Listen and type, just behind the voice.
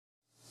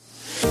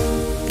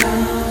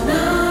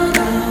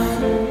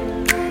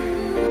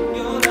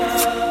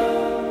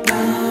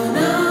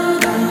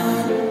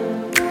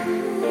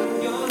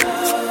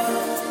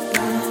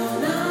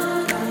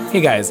Hey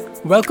guys,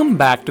 welcome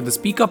back to the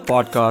Speak Up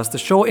Podcast, the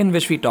show in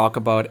which we talk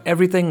about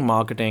everything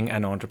marketing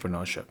and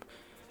entrepreneurship.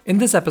 In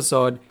this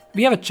episode,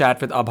 we have a chat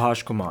with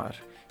Abhash Kumar.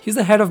 He's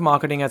the head of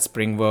marketing at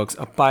Springworks,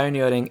 a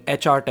pioneering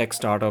HR tech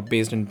startup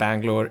based in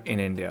Bangalore in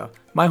India,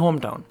 my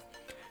hometown.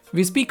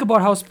 We speak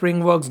about how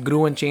Springworks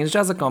grew and changed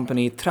as a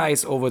company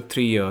thrice over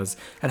 3 years,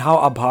 and how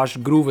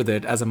Abhash grew with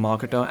it as a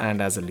marketer and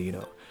as a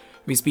leader.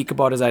 We speak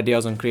about his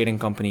ideas on creating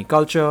company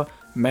culture,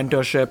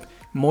 mentorship,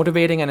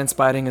 motivating and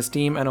inspiring his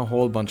team, and a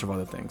whole bunch of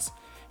other things.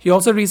 He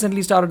also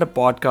recently started a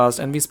podcast,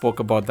 and we spoke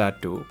about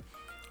that too.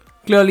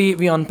 Clearly,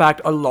 we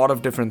unpacked a lot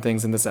of different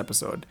things in this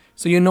episode,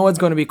 so you know it's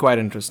going to be quite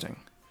interesting.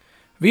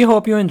 We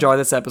hope you enjoy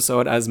this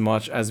episode as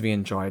much as we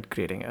enjoyed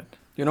creating it.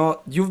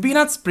 You've been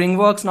at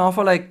Springworks now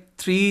for like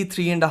three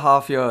and a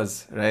half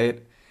years,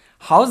 right?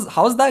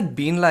 How's that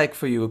been like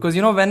for you? Because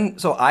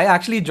I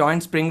actually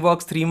joined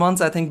Springworks 3 months,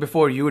 I think,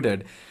 before you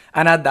did.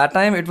 And at that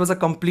time, it was a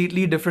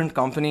completely different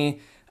company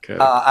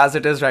as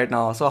it is right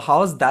now. So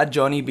how's that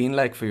journey been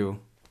like for you?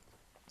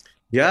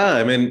 Yeah,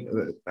 I mean,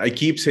 I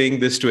keep saying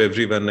this to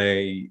everyone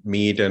I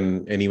meet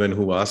and anyone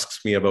who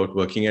asks me about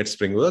working at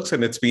Springworks.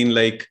 And it's been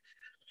like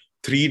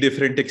three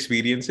different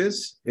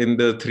experiences in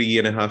the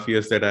 3.5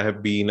 years that I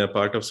have been a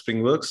part of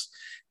Springworks.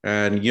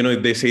 And,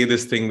 they say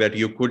this thing that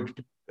you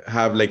could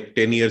have like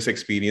 10 years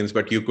experience,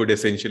 but you could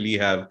essentially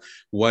have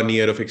 1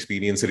 year of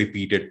experience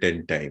repeated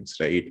 10 times,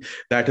 right?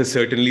 That has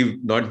certainly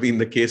not been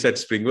the case at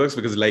Springworks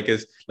because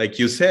like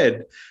you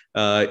said,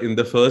 in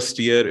the first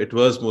year, it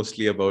was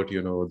mostly about,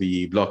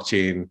 the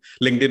blockchain,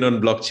 LinkedIn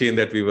on blockchain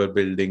that we were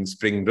building,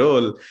 Spring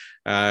Roll.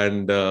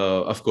 And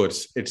of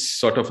course, it's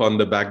sort of on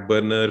the back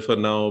burner for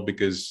now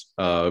because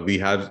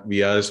we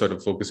are sort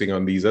of focusing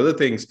on these other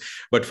things.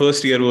 But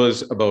first year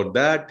was about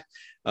that.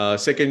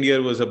 Second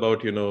year was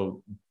about,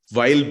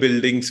 while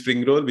building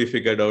Spring Roll, we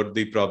figured out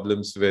the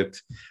problems with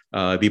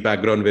the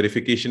background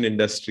verification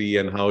industry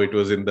and how it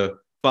was in the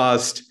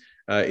past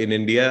in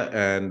India.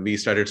 And we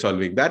started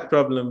solving that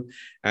problem.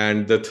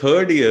 And the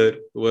third year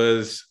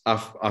was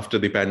after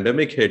the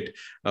pandemic hit.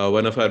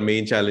 One of our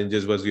main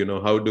challenges was,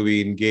 how do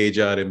we engage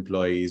our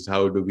employees?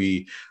 How do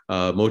we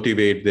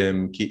motivate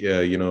them?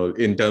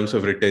 In terms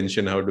of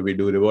retention, how do we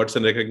do rewards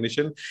and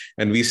recognition?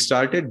 And we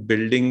started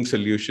building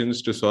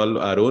solutions to solve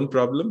our own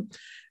problem.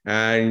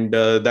 And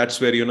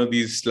that's where,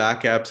 these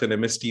Slack apps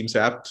and MS Teams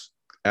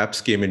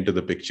apps came into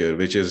the picture,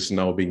 which is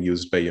now being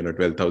used by,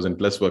 12,000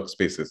 plus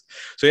workspaces.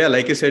 So yeah,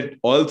 like I said,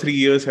 all 3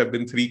 years have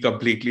been three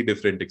completely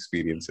different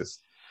experiences.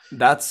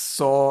 That's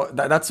so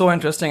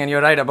interesting, and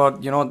you're right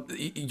about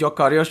your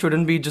career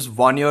shouldn't be just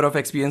 1 year of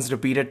experience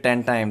repeated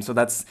 10 times. So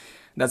that's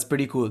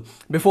pretty cool.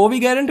 Before we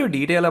get into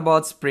detail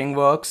about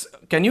Springworks,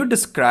 can you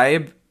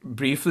describe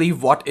briefly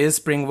what is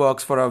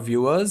Springworks for our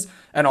viewers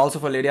and also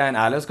for Lydia and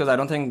Alice, because I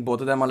don't think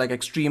both of them are like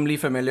extremely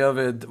familiar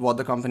with what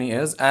the company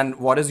is, and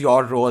what is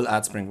your role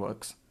at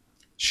Springworks?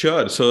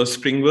 Sure. So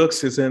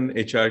Springworks is an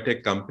HR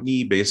tech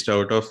company based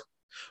out of,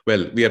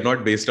 well, we are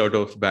not based out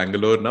of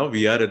Bangalore now.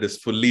 We are a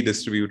fully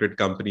distributed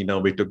company now.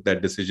 We took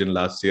that decision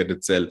last year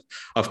itself.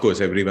 Of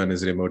course, everyone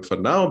is remote for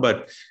now,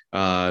 but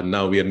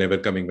now we are never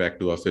coming back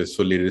to office.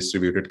 Fully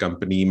distributed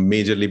company,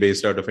 majorly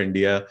based out of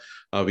India.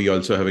 We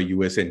also have a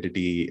US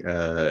entity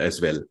as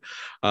well.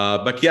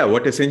 But yeah,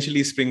 what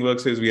essentially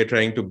Springworks is, we are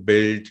trying to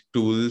build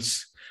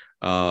tools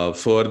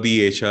for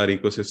the HR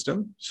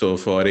ecosystem. So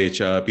for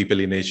HR,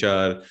 people in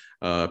HR,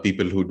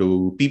 people who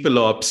do people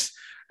ops,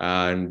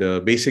 and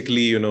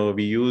basically,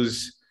 we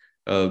use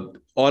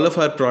all of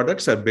our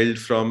products are built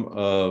from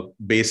a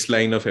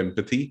baseline of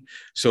empathy.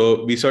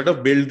 So we sort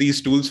of build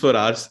these tools for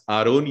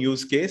our own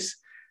use case.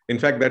 In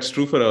fact, that's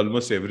true for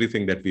almost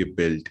everything that we've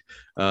built.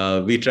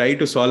 We try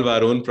to solve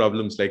our own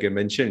problems, like I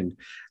mentioned.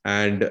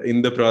 And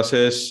in the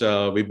process,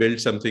 we built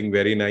something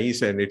very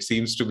nice, and it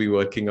seems to be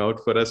working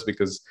out for us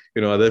because,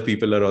 other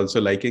people are also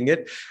liking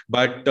it.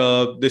 But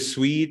the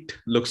suite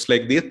looks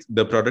like this.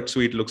 The product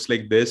suite looks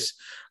like this.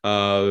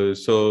 There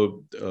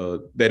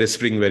is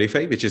Spring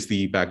Verify, which is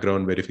the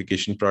background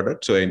verification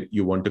product. So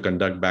you want to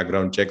conduct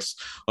background checks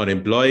on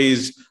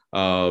employees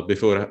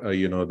before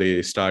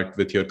they start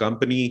with your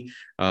company.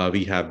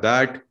 We have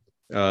that.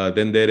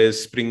 Then there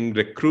is Spring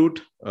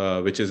Recruit,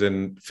 which is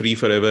a free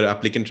forever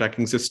applicant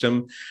tracking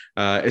system,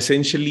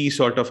 essentially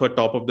sort of a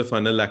top of the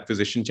funnel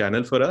acquisition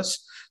channel for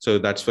us. So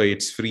that's why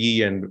it's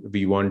free, and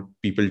we want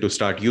people to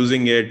start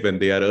using it when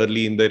they are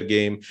early in their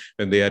game,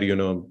 when they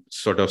are,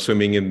 sort of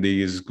swimming in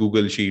these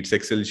Google Sheets,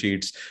 Excel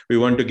sheets. We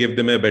want to give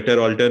them a better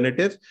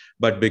alternative,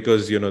 but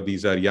because,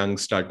 these are young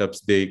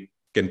startups, they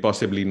can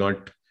possibly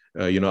not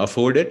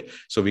afford it.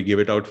 So we give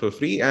it out for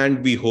free.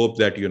 And we hope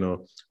that,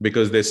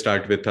 because they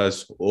start with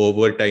us,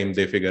 over time,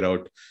 they figure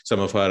out some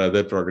of our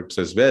other products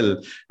as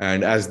well.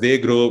 And as they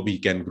grow, we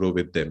can grow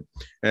with them.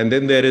 And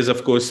then there is,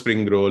 of course,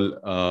 Spring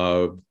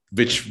Roll,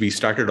 which we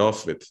started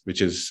off with,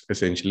 which is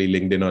essentially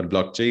LinkedIn on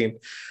blockchain.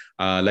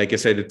 Like I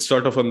said, it's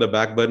sort of on the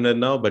back burner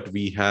now, but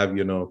we have,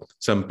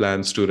 some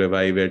plans to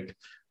revive it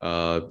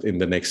in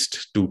the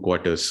next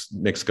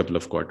next couple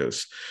of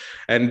quarters.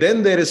 And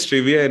then there is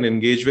Trivia and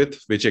Engage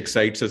With, which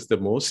excites us the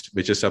most,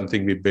 which is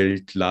something we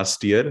built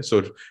last year.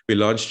 So we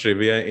launched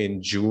Trivia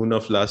in June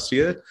of last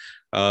year.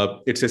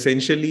 It's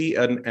essentially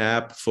an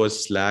app for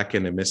Slack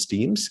and MS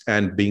Teams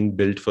and being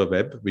built for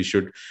web. We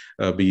should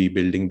be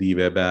building the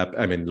web app,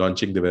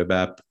 launching the web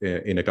app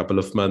in a couple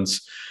of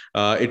months.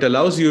 It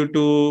allows you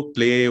to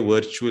play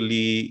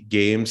virtually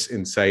games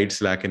inside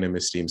Slack and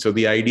MS Teams. So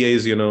the idea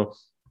is,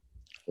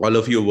 all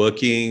of you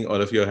working,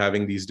 all of you are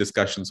having these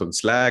discussions on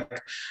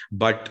Slack,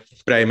 but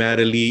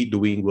primarily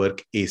doing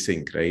work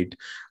async, right?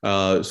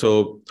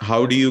 So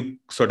how do you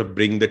sort of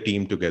bring the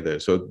team together?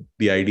 So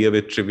the idea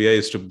with Trivia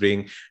is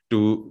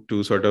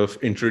to sort of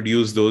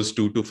introduce those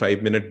 2 to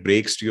 5 minute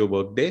breaks to your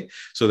workday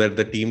so that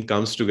the team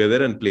comes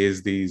together and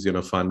plays these,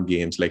 fun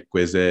games like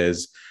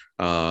quizzes.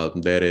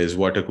 There is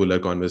water cooler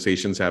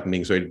conversations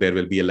happening. So there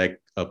will be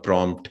a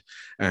prompt.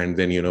 And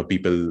then,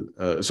 people,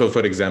 so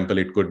for example,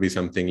 it could be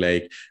something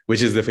like,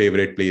 which is the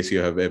favorite place you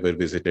have ever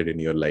visited in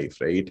your life,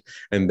 right?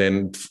 And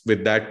then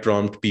with that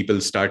prompt,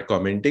 people start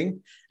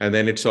commenting. And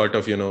then it's sort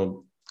of,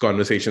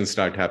 conversations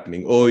start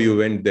happening. Oh, you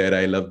went there.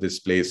 I love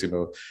this place.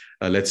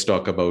 Let's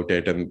talk about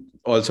it. And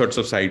all sorts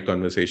of side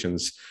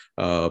conversations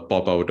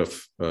pop out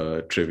of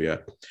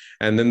Trivia.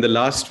 And then the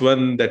last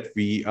one that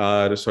we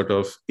are sort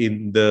of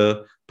in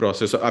the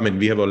process,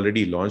 we have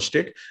already launched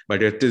it,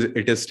 but it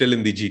is still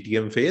in the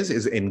GTM phase,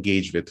 is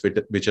Engage With,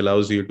 which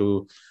allows you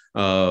to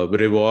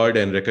reward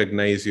and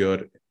recognize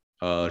your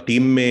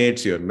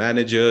teammates, your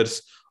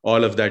managers,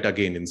 all of that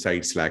again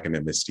inside Slack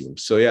and MS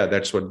Teams. So yeah,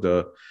 that's what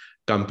the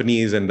company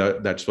is, and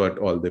that's what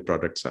all the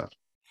products are.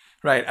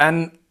 Right.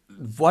 And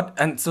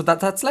so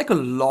that's like a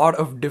lot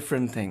of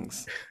different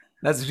things.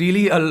 That's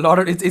really a lot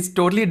of, it's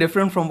totally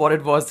different from what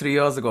it was 3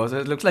 years ago. So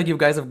it looks like you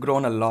guys have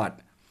grown a lot.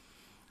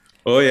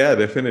 Oh yeah,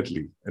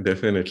 definitely.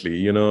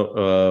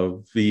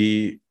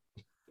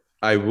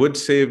 I would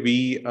say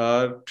we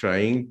are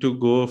trying to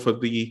go for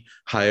the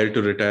hire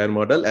to retire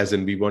model, as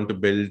in we want to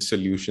build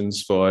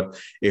solutions for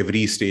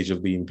every stage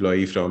of the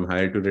employee from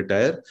hire to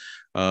retire.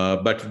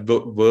 But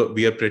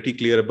we are pretty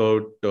clear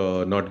about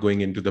not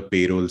going into the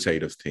payroll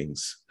side of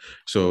things.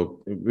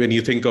 So when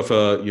you think of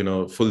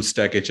a full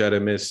stack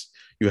HRMS,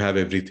 you have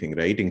everything,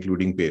 right,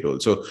 including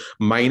payroll. So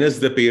minus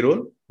the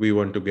payroll, we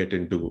want to get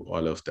into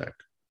all of that.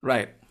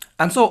 Right.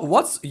 And so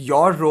what's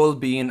your role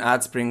been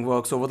at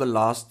Springworks over the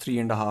last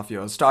 3.5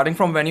 years, starting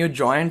from when you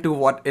joined to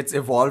what it's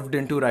evolved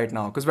into right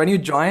now? Because when you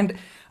joined,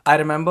 I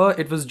remember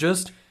it was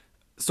just,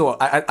 so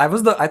I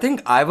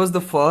think I was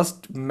the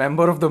first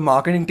member of the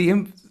marketing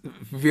team,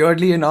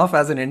 weirdly enough,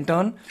 as an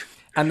intern.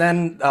 And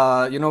then,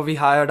 we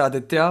hired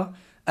Aditya,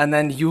 and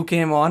then you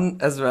came on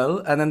as well.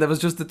 And then there was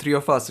just the three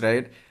of us,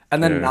 right?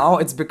 And then now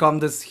it's become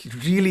this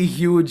really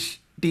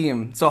huge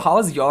team. So how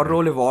has your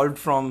role evolved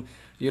from,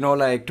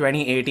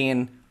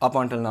 2018 up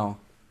until now?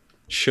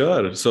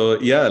 Sure. So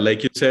yeah,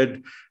 like you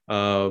said,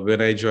 when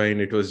I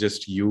joined, it was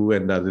just you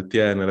and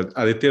Aditya, and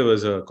Aditya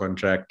was a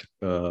contract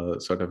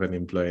sort of an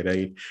employee,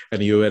 right?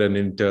 And you were an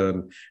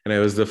intern, and I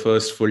was the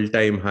first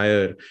full-time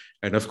hire.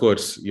 And of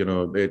course,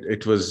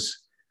 it was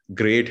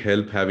great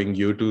help having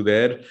you two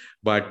there.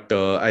 But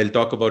I'll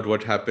talk about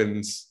what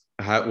happened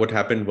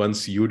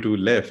once you two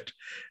left.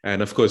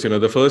 And of course,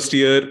 the first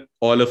year,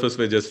 all of us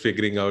were just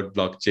figuring out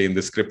blockchain,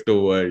 this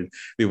crypto world,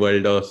 the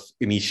world of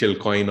initial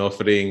coin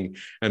offering.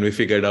 And we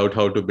figured out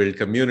how to build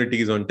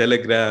communities on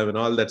Telegram and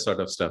all that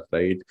sort of stuff,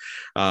 right?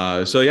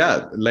 So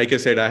yeah, like I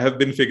said, I have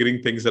been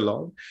figuring things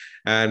along.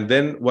 And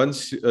then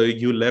once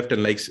you left,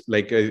 and like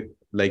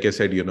I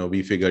said,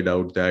 we figured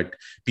out that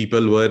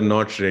people were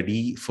not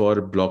ready for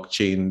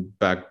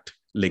blockchain-backed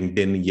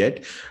LinkedIn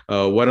yet.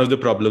 One of the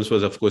problems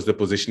was, of course, the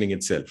positioning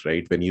itself,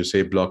 right? When you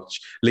say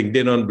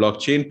LinkedIn on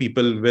blockchain,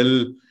 people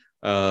will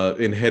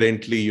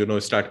inherently,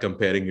 start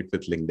comparing it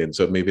with LinkedIn.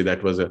 So maybe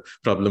that was a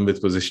problem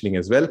with positioning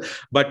as well.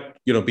 But,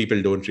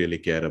 people don't really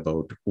care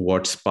about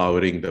what's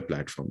powering the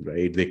platform,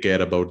 right? They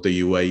care about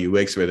the UI,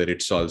 UX, whether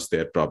it solves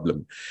their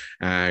problem.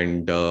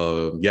 And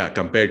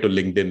compared to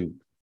LinkedIn,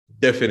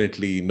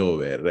 definitely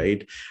nowhere,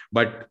 right?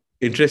 But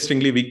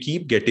interestingly, we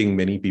keep getting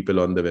many people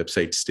on the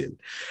website still,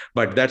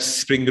 but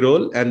that's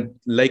Springroll. And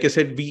like I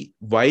said,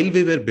 while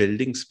we were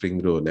building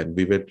Springroll and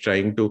we were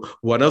trying to,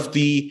 one of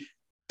the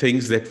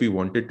things that we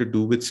wanted to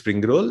do with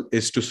Springroll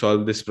is to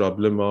solve this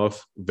problem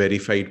of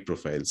verified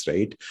profiles,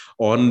 right?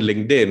 On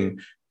LinkedIn,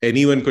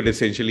 anyone could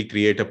essentially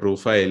create a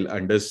profile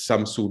under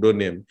some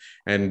pseudonym,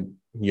 and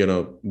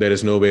there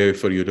is no way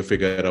for you to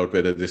figure out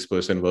whether this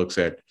person works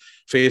at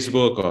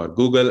Facebook or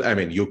Google.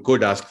 You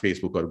could ask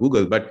Facebook or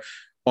Google, but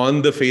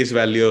on the face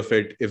value of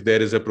it, if there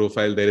is a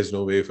profile, there is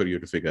no way for you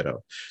to figure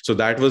out. So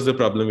that was the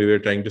problem we were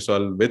trying to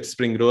solve with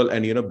Springroll.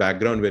 And,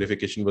 background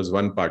verification was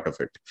one part of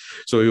it.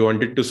 So we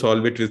wanted to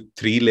solve it with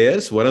 3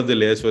 layers. One of the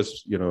layers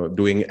was,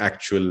 doing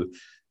actual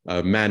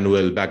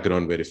manual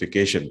background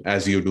verification,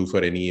 as you do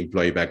for any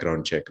employee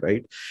background check,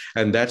 right?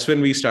 And that's when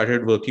we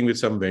started working with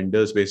some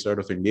vendors based out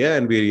of India.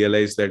 And we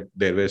realized that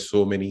there were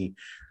so many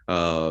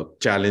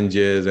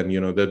challenges, and,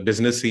 the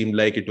business seemed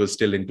like it was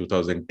still in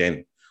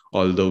 2010.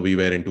 although we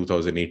were in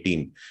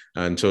 2018.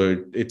 And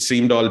so it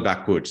seemed all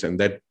backwards. And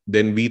that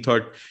then we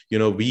thought,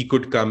 we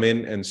could come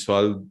in and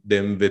solve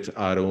them with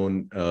our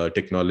own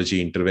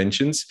technology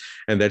interventions.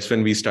 And that's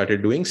when we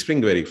started doing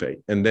Spring Verify.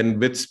 And then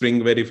with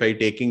Spring Verify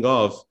taking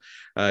off,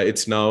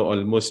 it's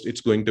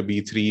going to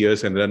be 3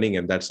 years and running.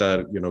 And that's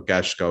our,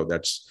 cash cow.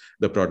 That's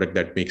the product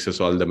that makes us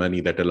all the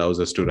money, that allows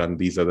us to run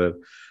these other,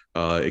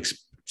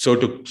 so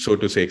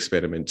to say,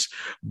 experiments.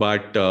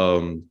 But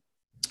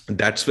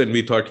that's when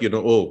we thought,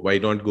 why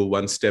not go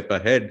one step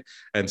ahead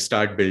and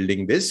start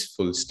building this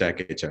full stack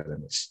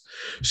HRMS.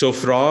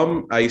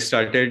 So I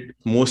started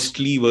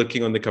mostly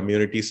working on the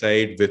community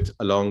side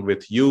along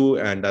with you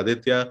and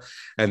Aditya,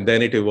 and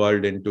then it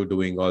evolved into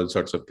doing all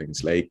sorts of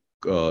things like,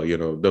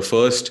 the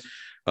first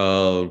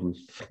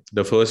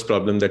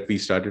problem that we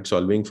started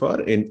solving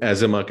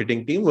as a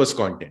marketing team was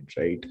content,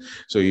 right?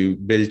 So you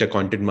built a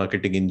content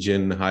marketing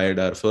engine, hired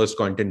our first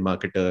content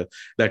marketer.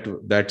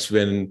 That's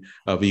when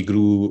we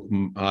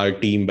grew our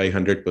team by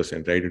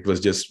 100%, right? It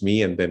was just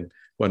me, and then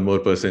one more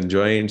person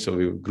joined, so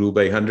we grew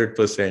by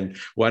 100%,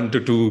 1 to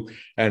 2,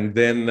 and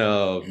then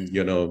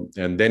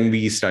and then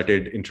we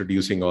started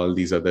introducing all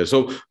these others.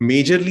 So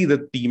majorly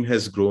the team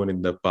has grown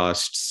in the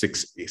past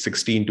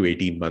 16 to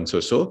 18 months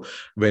or so,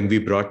 when we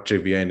brought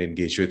Trivia and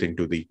EngageWith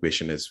into the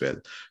equation as well.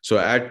 So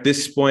at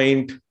this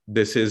point,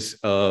 this is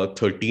a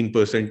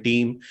 13%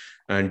 team,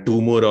 and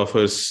 2 more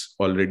offers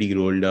already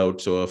rolled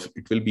out. So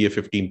it will be a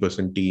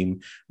 15% team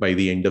by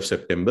the end of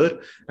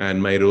September.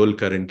 And my role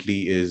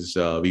currently is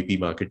VP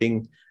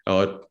marketing,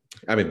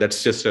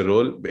 that's just a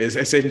role.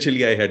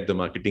 Essentially, I head the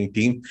marketing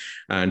team.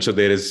 And so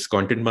there is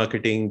content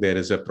marketing, there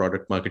is a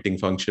product marketing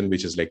function,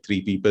 which is like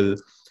 3 people.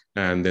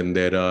 And then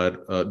there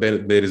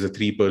is a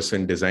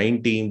 3-person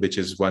design team, which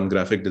is 1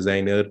 graphic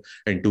designer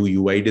and 2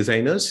 UI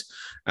designers.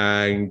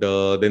 And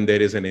then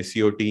there is an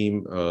SEO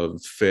team,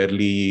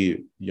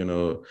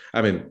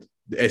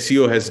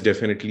 SEO has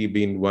definitely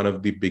been one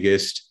of the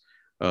biggest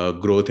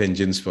growth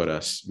engines for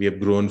us. We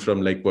have grown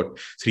from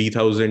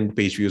 3,000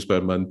 page views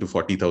per month to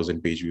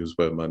 40,000 page views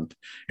per month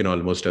in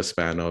almost a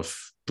span of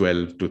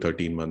 12 to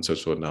 13 months or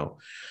so now.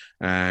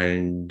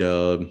 And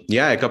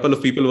a couple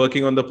of people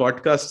working on the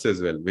podcasts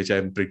as well, which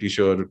I'm pretty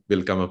sure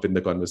will come up in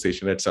the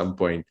conversation at some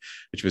point,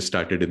 which was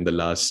started in the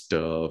last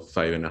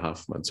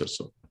 5.5 months or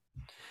so.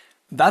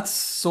 That's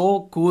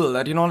so cool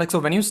that, so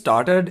when you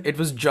started, it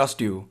was just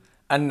you.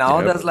 And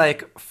now there's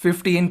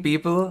 15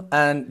 people,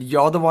 and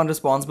you're the one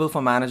responsible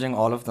for managing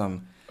all of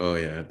them. Oh,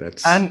 yeah.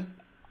 And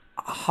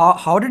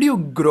how did you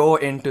grow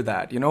into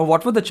that?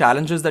 What were the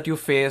challenges that you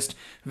faced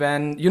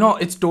when,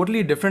 it's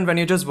totally different when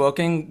you're just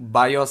working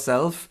by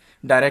yourself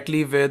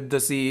directly with the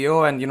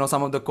CEO and,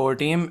 some of the core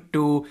team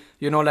to,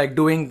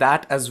 doing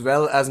that as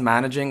well as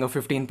managing a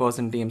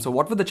 15-person team. So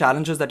what were the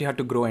challenges that you had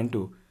to grow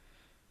into?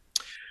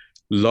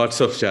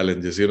 Lots of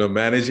challenges,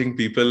 managing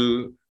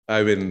people.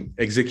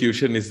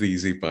 Execution is the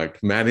easy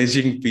part.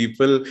 Managing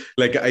people,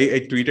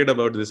 I tweeted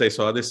about this. I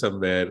saw this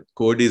somewhere.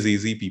 Code is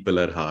easy, people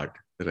are hard,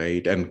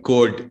 right? And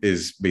code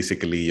is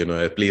basically,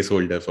 a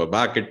placeholder for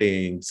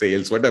marketing,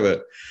 sales,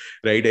 whatever,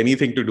 right?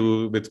 Anything to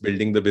do with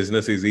building the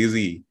business is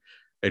easy.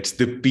 It's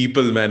the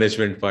people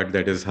management part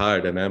that is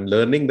hard. And I'm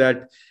learning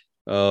that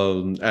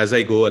as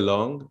I go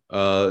along.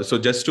 So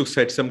just to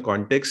set some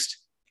context,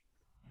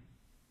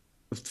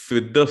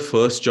 with the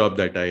first job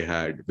that I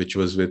had, which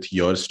was with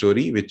Your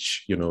Story,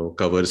 which,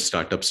 covers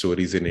startup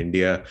stories in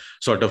India,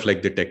 sort of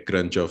like the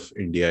TechCrunch of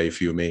India,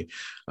 if you may.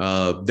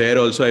 There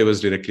also, I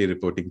was directly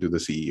reporting to the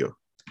CEO.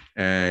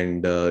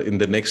 And in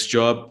the next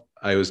job,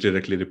 I was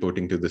directly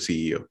reporting to the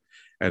CEO.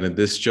 And in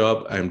this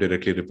job, I'm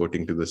directly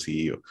reporting to the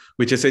CEO,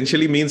 which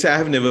essentially means I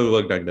have never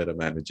worked under a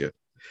manager.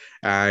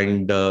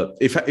 And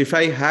if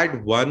I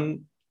had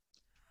one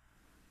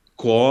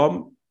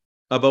qualm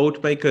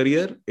about my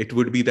career, it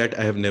would be that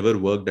I have never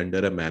worked under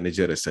a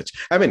manager as such.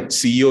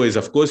 CEO is,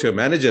 of course, your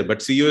manager, but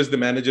CEO is the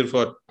manager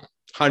for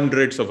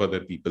hundreds of other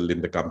people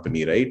in the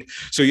company, right?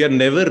 So you're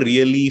never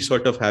really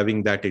sort of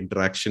having that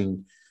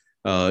interaction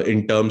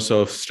in terms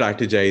of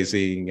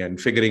strategizing and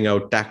figuring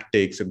out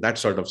tactics and that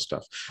sort of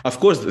stuff. Of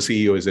course, the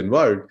CEO is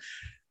involved,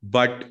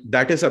 but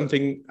that is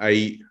something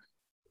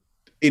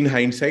in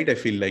hindsight, I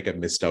feel like I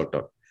missed out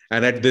on.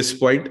 And at this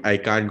point, I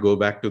can't go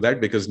back to that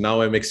because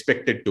now I'm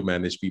expected to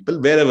manage people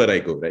wherever I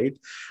go, right?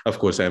 Of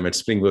course, I'm at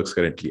SpringWorks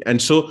currently.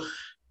 And so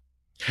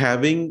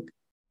having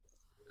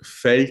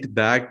felt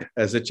that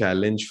as a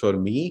challenge for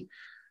me,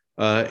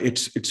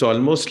 it's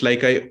almost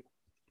like I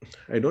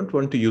don't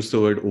want to use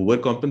the word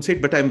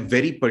overcompensate, but I'm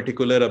very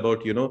particular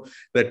about,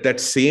 that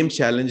same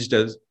challenge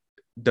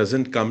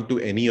doesn't come to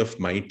any of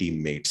my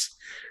teammates.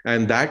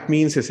 And that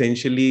means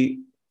essentially,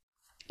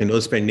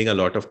 spending a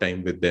lot of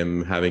time with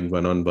them, having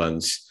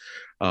one-on-ones,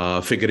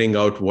 figuring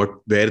out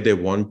where they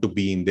want to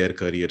be in their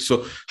career.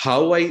 So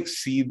how I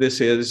see this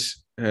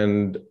is,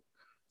 and,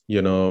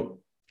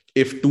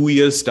 if 2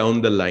 years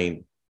down the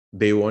line,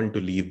 they want to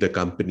leave the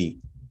company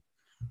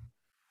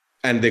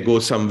and they go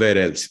somewhere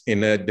else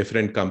in a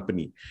different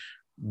company,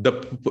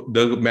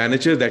 the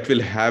manager that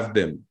will have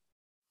them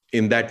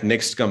in that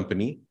next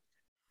company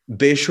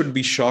they should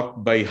be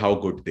shocked by how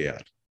good they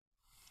are.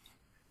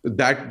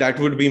 That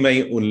would be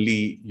my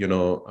only,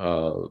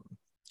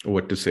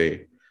 what to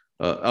say,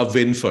 a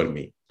win for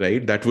me,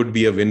 right? That would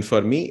be a win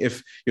for me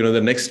if,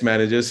 the next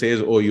manager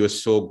says, oh, you're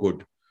so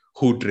good,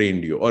 who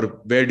trained you, or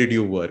where did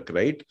you work,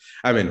 right?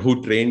 I mean,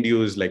 who trained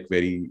you is like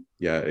very,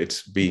 yeah,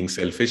 it's being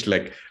selfish.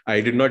 Like, I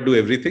did not do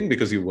everything,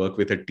 because you work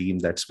with a team,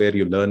 that's where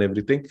you learn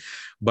everything.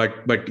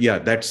 But yeah,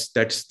 that's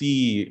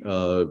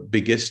the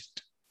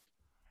biggest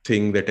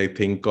thing that I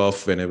think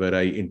of whenever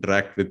I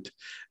interact with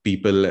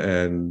people.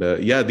 And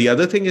yeah, the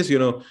other thing is,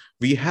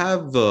 we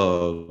have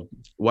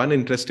one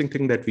interesting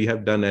thing that we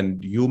have done,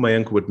 and you,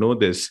 Mayank, would know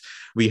this.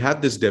 We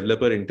have this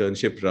developer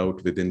internship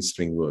route within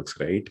SpringWorks,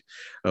 right?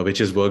 Which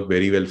has worked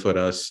very well for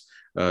us.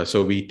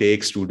 So we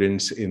take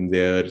students in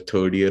their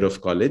third year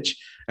of college,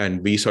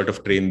 and we sort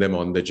of train them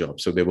on the job.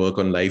 So they work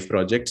on live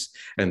projects,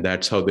 and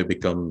that's how they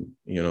become,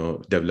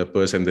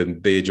 developers, and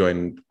then they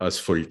join us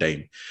full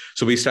time.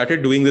 So we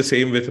started doing the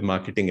same with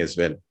marketing as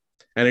well.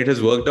 And it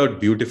has worked out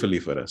beautifully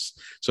for us.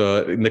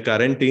 So in the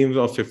current team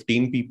of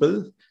 15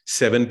 people,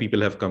 7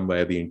 people have come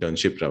via the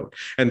internship route.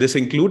 And this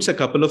includes a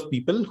couple of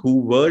people who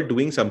were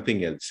doing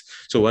something else.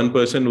 So one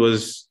person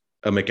was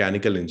a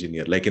mechanical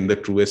engineer, like in the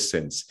truest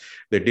sense.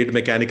 They did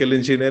mechanical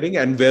engineering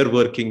and were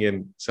working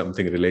in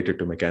something related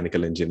to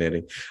mechanical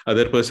engineering.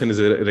 Other person is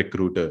a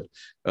recruiter.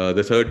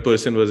 The third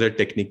person was a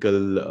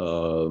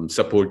technical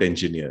support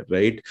engineer,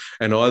 right?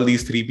 And all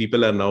these 3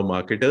 people are now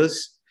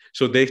marketers.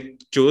 So they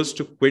chose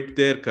to quit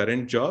their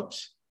current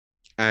jobs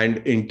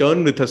and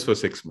intern with us for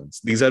 6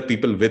 months. These are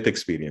people with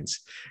experience.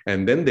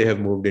 And then they have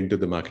moved into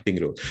the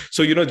marketing role.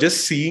 So,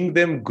 just seeing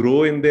them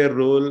grow in their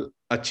role,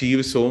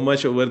 achieve so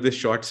much over this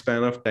short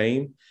span of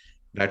time,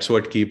 that's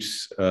what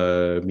keeps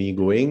me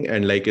going.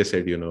 And like I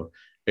said,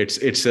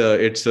 it's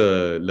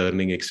a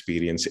learning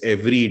experience.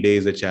 Every day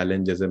is a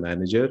challenge as a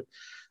manager.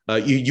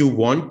 You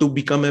want to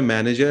become a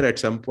manager at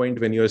some point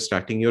when you're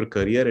starting your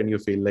career, and you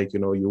feel like,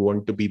 you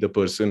want to be the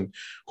person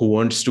who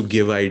wants to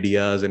give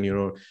ideas and,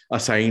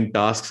 assign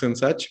tasks and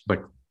such.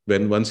 But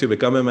once you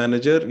become a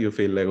manager, you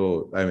feel like,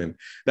 oh, I mean,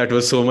 that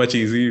was so much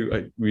easy.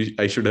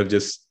 I should have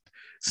just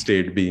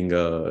stayed being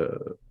a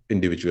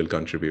individual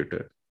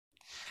contributor.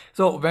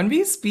 So when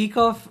we speak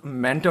of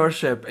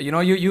mentorship,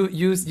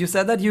 you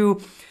said that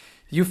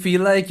you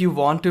feel like you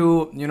want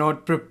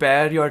to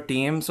prepare your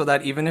team so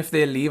that even if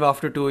they leave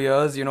after 2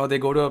 years, they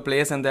go to a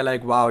place and they're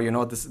like, wow,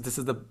 this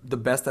is the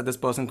best that this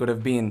person could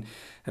have been,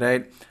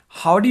 right?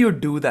 How do you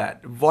do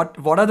that? What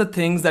are the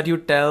things that you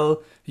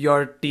tell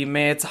your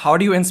teammates? How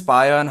do you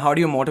inspire and how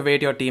do you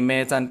motivate your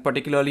teammates, and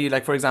particularly,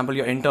 like, for example,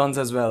 your interns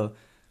as well?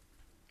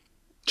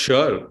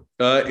 Sure.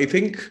 I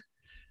think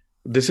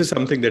this is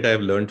something that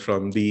I've learned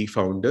from the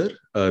founder,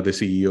 the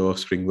CEO of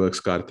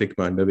SpringWorks, Karthik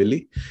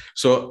Mandavilli.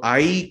 So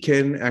I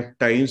can at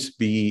times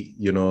be,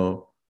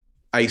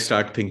 I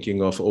start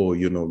thinking of, oh,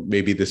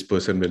 maybe this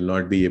person will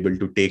not be able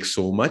to take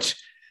so much.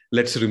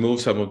 Let's remove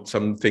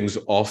some things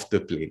off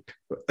the plate,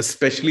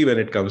 especially when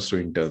it comes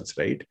to interns,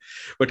 right?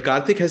 But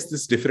Karthik has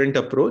this different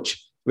approach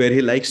where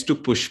he likes to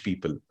push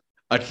people,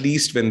 at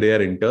least when they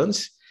are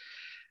interns.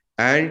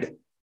 And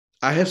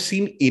I have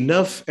seen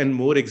enough and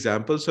more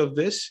examples of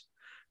this.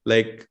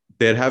 Like,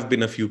 there have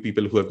been a few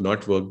people who have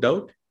not worked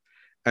out,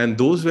 and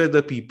those were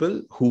the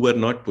people who were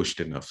not pushed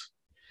enough.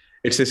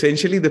 It's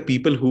essentially the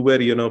people who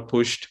were,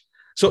 pushed.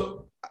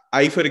 So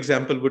I, for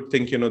example, would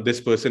think, this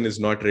person is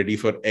not ready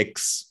for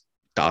X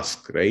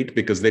task, right?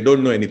 Because they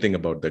don't know anything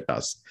about the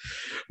task.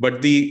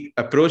 But the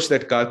approach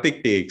that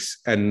Karthik takes,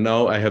 and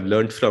now I have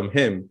learned from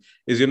him,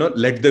 is,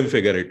 let them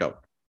figure it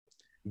out.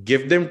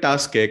 Give them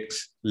task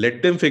X,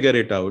 let them figure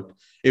it out.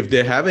 If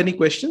they have any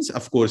questions,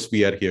 of course,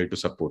 we are here to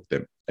support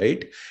them,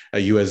 right?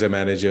 You as a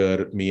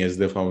manager, me as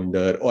the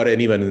founder, or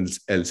anyone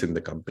else in the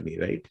company,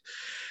 right?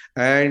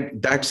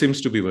 And that seems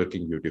to be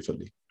working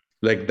beautifully.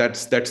 Like,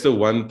 that's the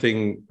one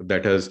thing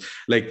that has,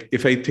 like,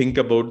 if I think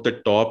about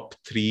the top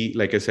 3,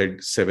 like I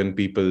said, 7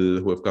 people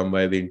who have come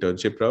via the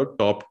internship route,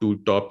 top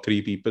 2, top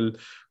 3 people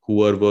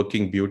who are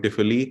working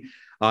beautifully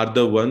are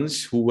the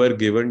ones who were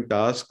given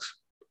tasks.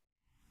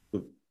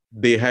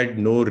 They had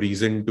no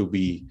reason to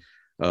be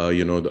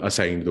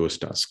assigned those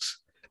tasks.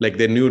 Like,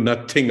 they knew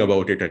nothing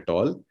about it at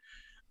all,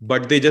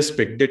 but they just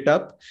picked it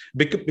up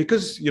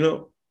because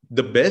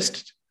the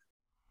best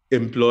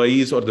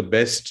employees, or the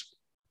best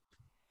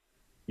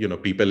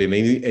people in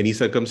any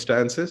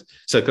circumstance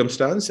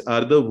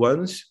are the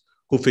ones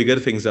who figure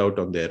things out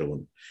on their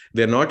own.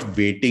 They're not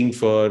waiting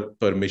for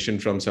permission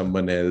from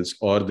someone else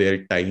or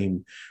their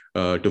time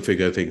to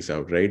figure things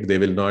out, right? They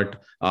will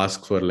not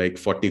ask for like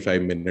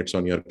 45 minutes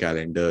on your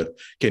calendar.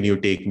 Can you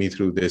take me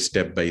through this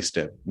step by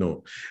step?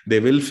 No, they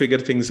will figure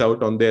things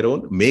out on their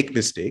own, make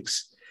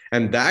mistakes.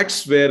 And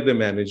that's where the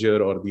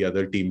manager or the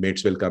other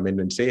teammates will come in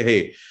and say,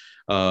 hey,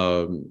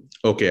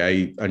 okay,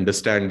 I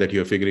understand that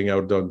you're figuring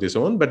out on this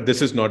own, but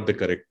this is not the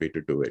correct way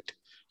to do it.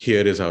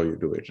 Here is how you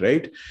do it,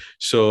 right?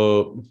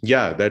 So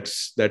yeah,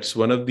 that's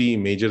one of the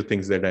major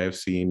things that I have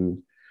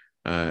seen.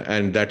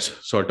 And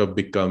that's sort of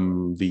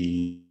become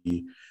the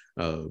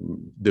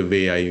the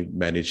way I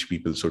manage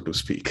people, so to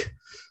speak.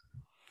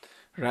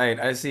 Right,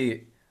 I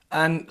see.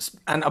 And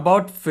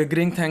about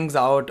figuring things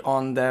out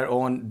on their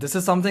own, this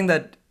is something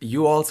that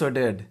you also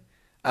did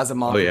as a Oh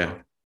marketer, yeah.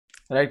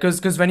 right?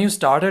 Because when you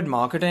started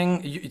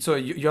marketing,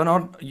 you're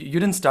not you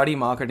didn't study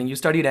marketing. You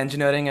studied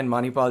engineering in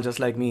Manipal just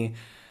like me,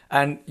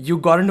 and you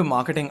got into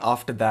marketing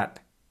after that,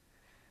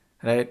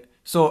 right?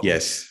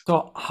 Yes.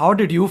 So how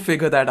did you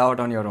figure that out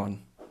on your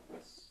own?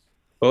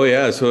 Oh,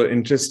 yeah. So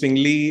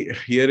interestingly,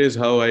 here is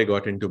how I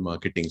got into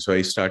marketing. So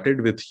I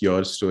started with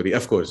your story.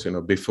 Of course,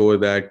 before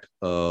that,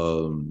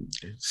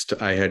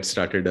 I had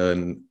started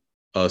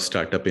a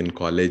startup in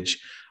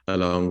college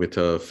along with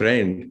a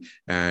friend,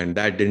 and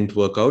that didn't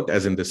work out.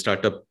 As in, the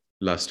startup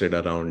lasted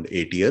around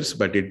 8 years,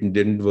 but it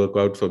didn't work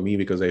out for me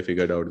because I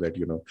figured out that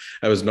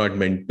I was not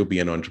meant to be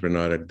an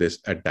entrepreneur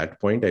at that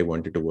point. I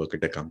wanted to work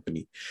at a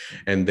company,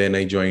 and then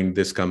I joined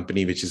this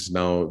company, which is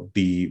now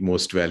the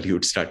most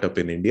valued startup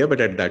in India.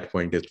 But at that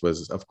point, it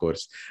was, of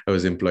course, I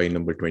was employee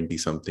number 20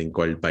 something,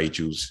 called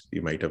Byju's.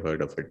 You might have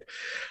heard of it.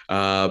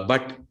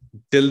 But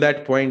till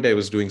that point, I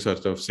was doing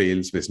sort of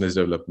sales, business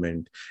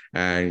development.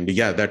 And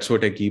yeah, that's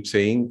what I keep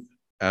saying.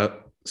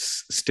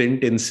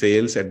 Stint in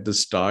sales at the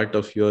start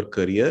of your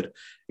career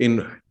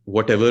in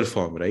whatever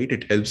form, right?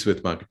 It helps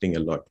with marketing a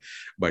lot.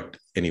 But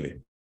anyway,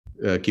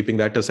 keeping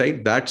that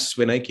aside, that's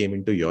when I came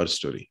into your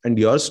story. And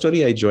your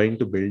story, I joined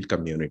to build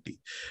community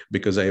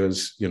because I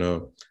was,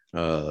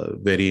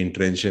 very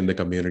entrenched in the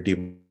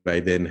community by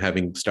then,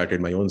 having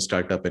started my own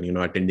startup and,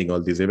 attending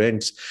all these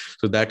events.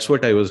 So that's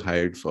what I was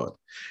hired for.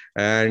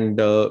 And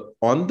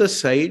on the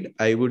side,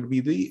 I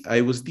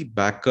was the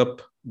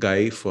backup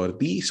guy for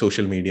the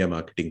social media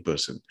marketing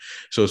person.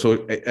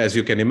 So as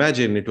you can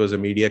imagine, it was a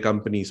media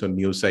company. So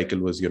news cycle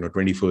was,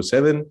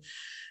 24/7.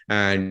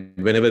 And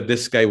whenever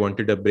this guy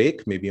wanted a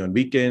break, maybe on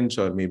weekends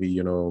or maybe,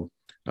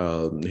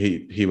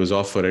 he was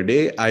off for a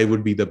day, I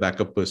would be the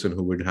backup person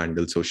who would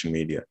handle social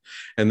media.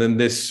 And then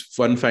this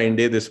one fine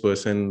day, this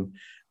person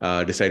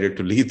decided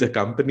to leave the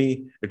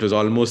company. It was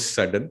almost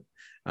sudden.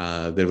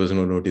 There was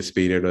no notice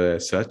period or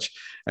as such.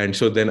 And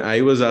so then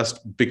I was asked,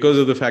 because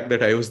of the fact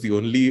that I was the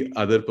only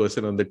other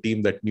person on the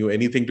team that knew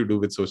anything to do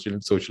with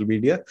social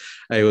media,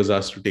 I was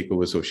asked to take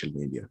over social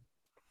media.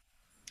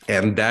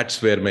 And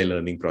that's where my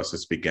learning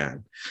process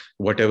began.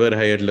 Whatever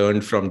I had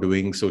learned from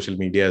doing social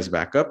media as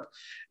backup,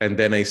 and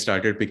then I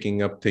started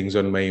picking up things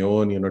on my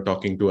own,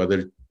 talking to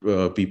other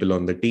people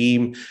on the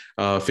team,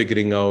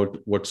 figuring out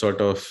what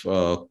sort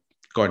of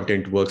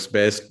content works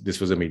best. This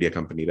was a media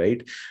company,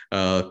 right?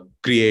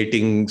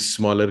 Creating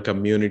smaller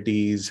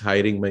communities,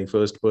 hiring my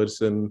first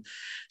person.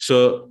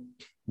 So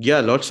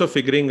yeah, lots of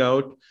figuring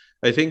out.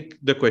 I think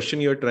the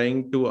question you're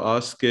trying to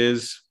ask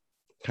is,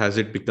 has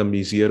it become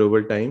easier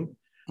over time?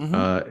 Mm-hmm.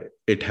 uh,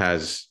 it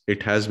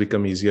has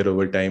become easier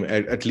over time.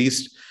 At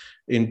least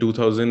in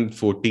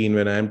 2014,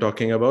 when I am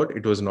talking about,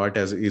 it was not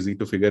as easy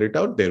to figure it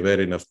out. There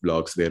were enough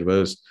blogs, there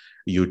was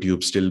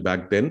YouTube still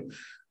back then,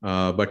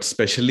 but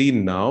especially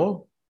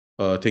now,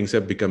 things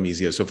have become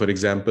easier. So for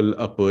example,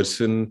 a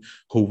person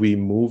who we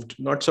moved,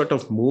 not sort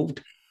of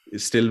moved,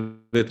 is still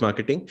with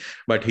marketing,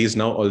 but he's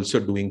now also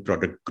doing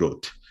product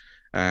growth.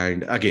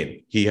 And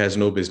again, he has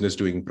no business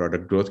doing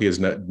product growth. He has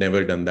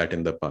never done that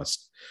in the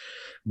past.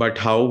 But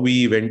how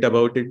we went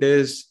about it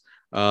is,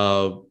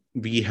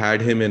 we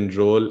had him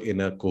enroll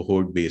in a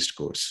cohort based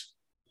course,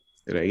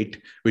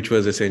 right? Which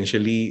was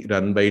essentially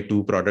run by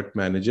two product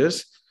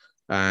managers.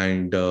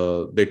 And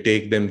they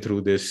take them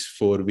through this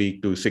 4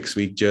 week to 6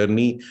 week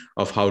journey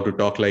of how to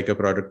talk like a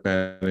product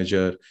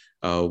manager,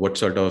 what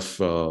sort of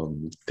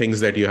things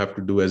that you have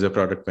to do as a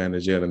product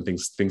manager, and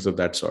things of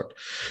that sort.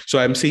 So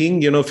I'm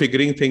seeing,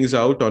 figuring things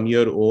out on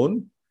your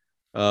own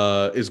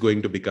is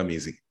going to become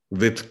easy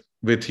with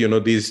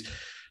these.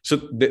 So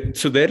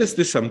there is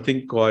this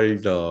something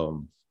called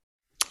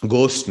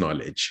ghost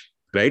knowledge,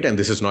 right? And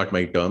this is not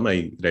my term.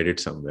 I read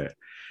it somewhere.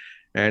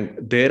 And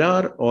there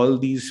are all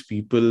these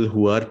people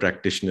who are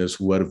practitioners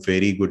who are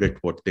very good at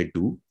what they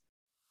do,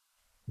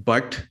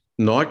 but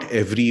not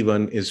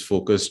everyone is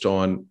focused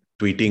on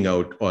tweeting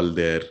out all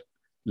their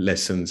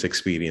lessons,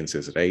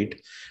 experiences, right?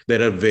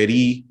 There are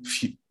very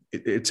few,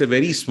 it's a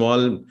very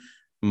small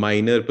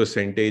minor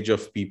percentage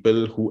of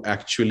people who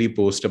actually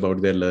post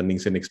about their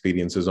learnings and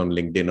experiences on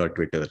LinkedIn or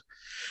Twitter.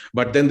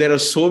 But then there are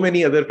so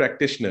many other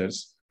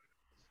practitioners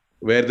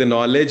where the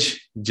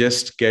knowledge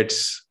just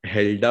gets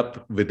held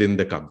up within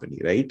the company,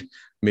 right?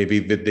 Maybe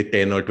with the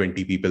 10 or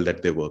 20 people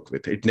that they work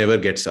with. It never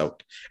gets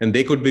out. And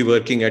they could be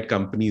working at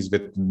companies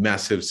with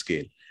massive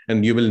scale.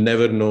 And you will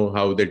never know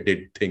how they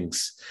did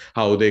things,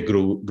 how they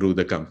grew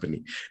the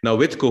company. Now,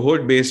 with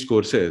cohort-based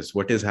courses,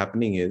 what is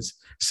happening is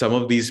some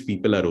of these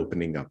people are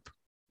opening up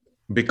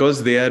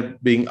because they are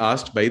being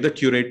asked by the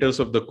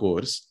curators of the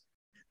course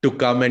to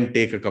come and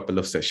take a couple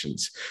of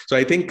sessions. So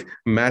I think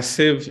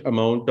massive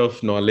amount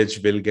of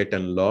knowledge will get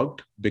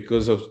unlocked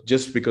because of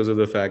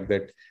the fact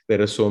that there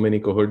are so many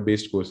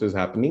cohort-based courses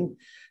happening.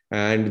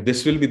 And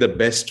this will be the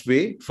best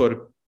way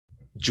for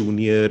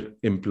junior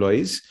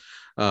employees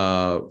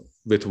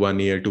with 1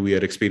 year, 2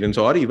 year experience,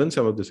 or even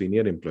some of the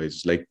senior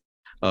employees. Like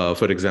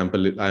For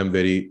example,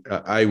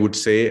 I would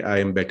say I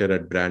am better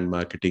at brand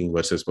marketing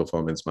versus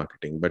performance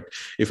marketing. But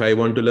if I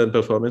want to learn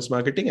performance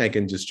marketing, I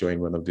can just join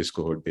one of these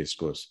cohort-based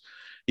courses.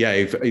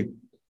 Yeah,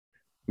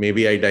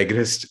 maybe I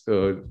digressed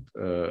a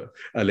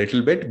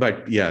little bit,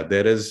 but yeah,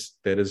 there is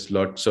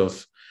lots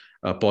of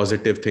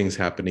positive things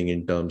happening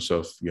in terms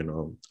of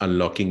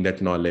unlocking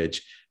that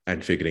knowledge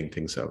and figuring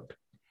things out.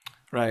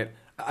 Right.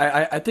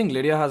 I think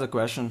Lydia has a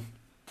question.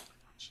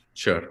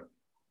 Sure.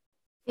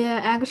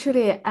 Yeah,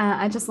 actually,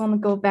 I just want to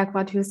go back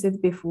what you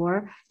said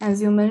before.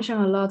 As you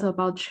mentioned a lot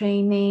about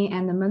training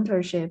and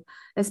mentorship,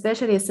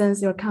 especially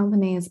since your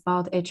company is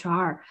about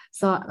HR.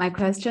 So my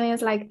question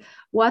is like,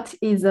 what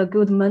is a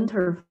good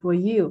mentor for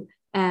you?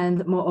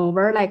 And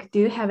moreover, like, do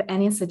you have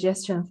any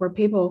suggestion for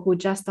people who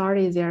just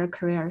started their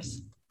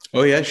careers?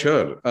 Oh, yeah,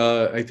 sure.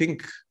 I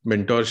think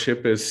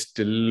mentorship is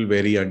still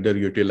very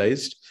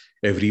underutilized.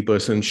 Every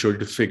person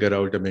should figure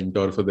out a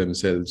mentor for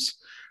themselves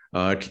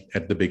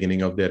at the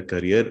beginning of their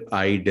career.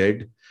 I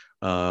did.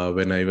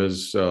 When I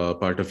was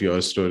part of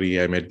your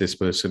story, I met this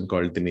person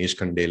called Dinesh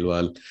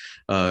Khandelwal.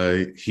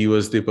 He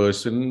was the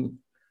person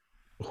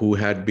who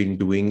had been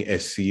doing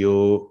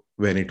SEO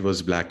when it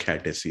was Black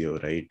Hat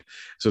SEO, right?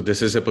 So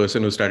this is a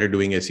person who started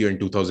doing SEO in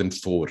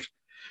 2004.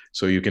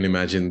 So you can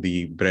imagine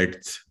the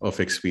breadth of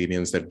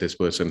experience that this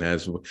person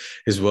has.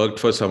 He's worked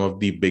for some of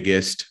the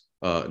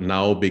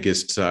now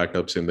biggest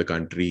startups in the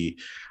country,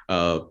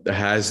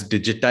 has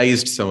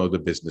digitized some of the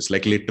business,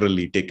 like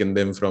literally taken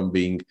them from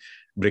being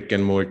brick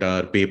and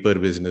mortar paper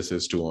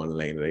businesses to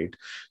online, right?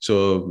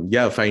 So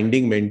yeah,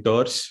 finding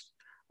mentors,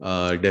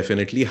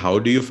 definitely. How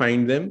do you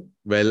find them?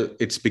 Well,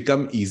 it's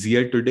become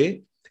easier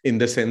today in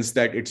the sense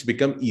that it's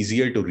become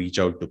easier to reach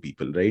out to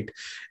people, right?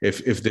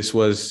 If this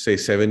was, say,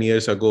 7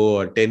 years ago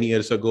or 10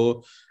 years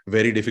ago,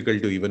 very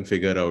difficult to even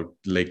figure out,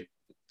 like,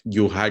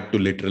 you had to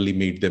literally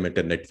meet them at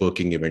a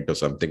networking event or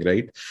something,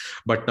 right?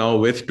 But now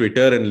with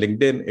Twitter and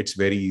LinkedIn, it's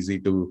very easy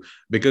to,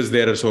 because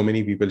there are so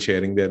many people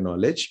sharing their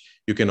knowledge,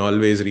 you can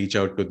always reach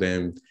out to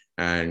them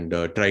and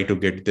try to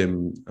get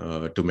them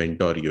to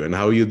mentor you. And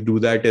how you do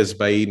that is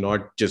by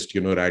not just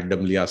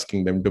randomly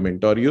asking them to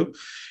mentor you.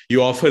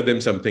 You offer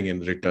them something in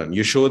return.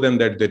 You show them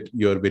that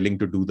you're willing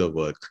to do the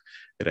work,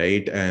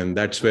 right? And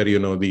that's where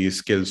the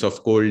skills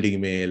of cold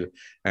email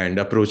and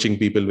approaching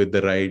people with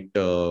the right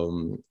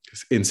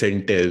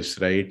incentives,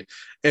 right?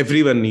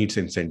 Everyone needs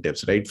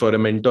incentives, right? For a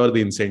mentor,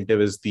 the incentive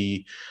is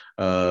the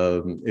high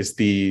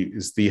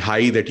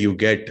that you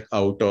get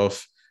out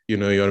of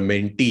your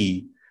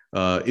mentee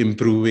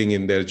improving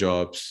in their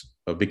jobs,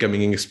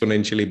 becoming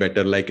exponentially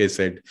better. Like I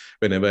said,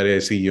 whenever I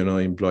see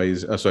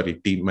employees,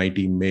 my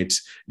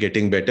teammates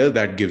getting better,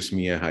 that gives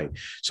me a high.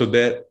 So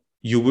there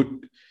you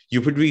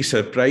would be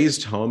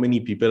surprised how many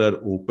people are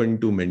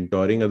open to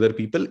mentoring other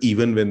people,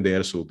 even when they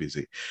are so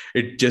busy.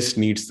 It just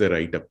needs the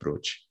right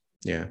approach.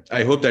 Yeah,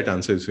 I hope that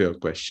answers your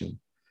question.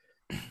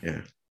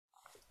 Yeah.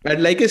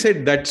 And like I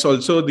said, that's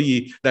also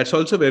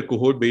where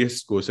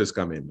cohort-based courses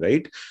come in,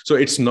 right? So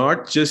it's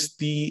not just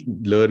the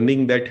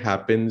learning that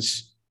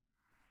happens.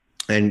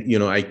 And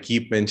I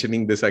keep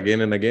mentioning this again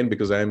and again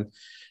because I'm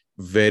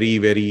very,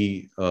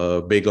 very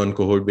big on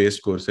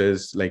cohort-based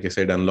courses. Like I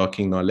said,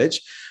 unlocking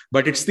knowledge,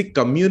 but it's the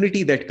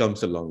community that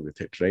comes along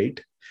with it, right?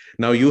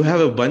 Now you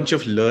have a bunch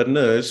of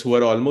learners who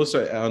are almost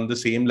on the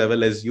same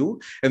level as you,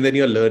 and then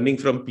you're learning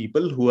from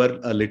people who are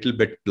a little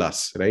bit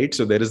plus, right?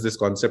 So there is this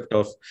concept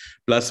of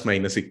plus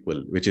minus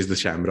equal, which is the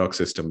Shamrock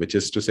system, which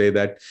is to say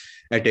that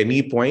at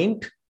any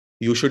point,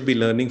 you should be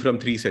learning from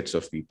three sets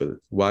of people.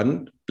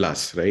 One,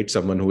 plus, right?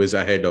 Someone who is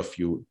ahead of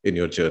you in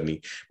your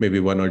journey, maybe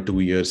 1 or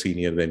 2 years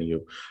senior than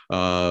you.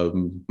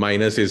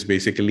 Minus is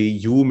basically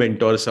you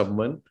mentor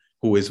someone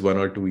who is 1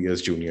 or 2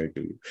 years junior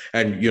to you.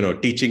 And,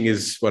 teaching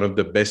is one of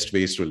the best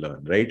ways to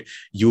learn, right?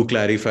 You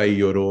clarify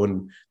your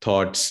own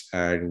thoughts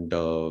and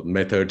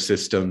method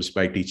systems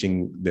by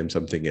teaching them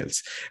something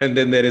else. And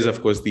then there is,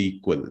 of course, the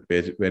equal,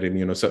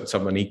 wherein,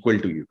 someone equal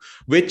to you,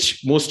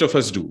 which most of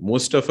us do.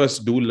 Most of us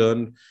do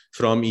learn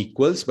from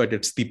equals, but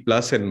it's the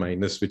plus and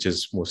minus, which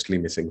is mostly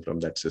missing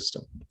from that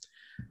system.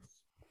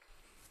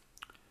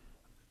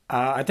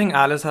 I think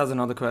Alice has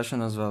another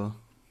question as well.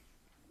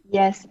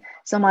 Yes.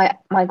 So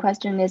my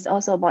question is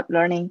also about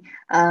learning.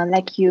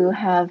 Like you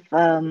have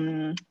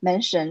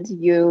mentioned,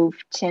 you've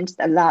changed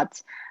a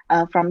lot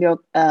from your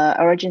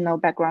original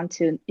background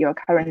to your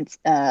current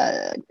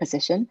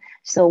position.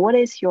 So what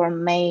is your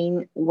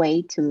main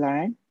way to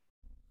learn?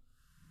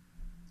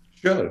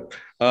 Sure.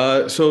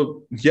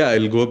 So yeah,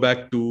 I'll go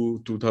back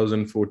to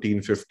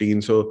 2014,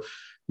 15. So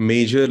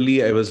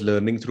majorly I was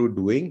learning through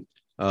doing.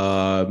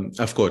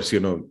 Of course,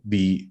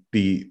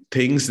 the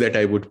things that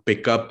I would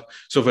pick up.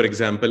 So, for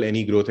example,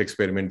 any growth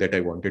experiment that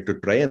I wanted to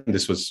try, and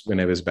this was when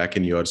I was back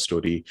in your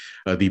story,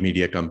 the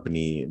media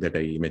company that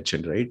I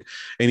mentioned, right?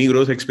 Any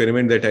growth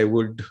experiment that I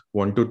would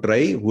want to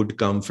try would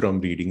come from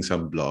reading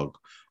some blog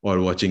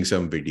or watching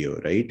some video,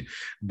 right?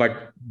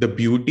 But the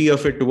beauty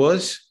of it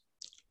was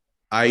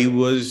I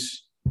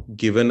was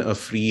given a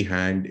free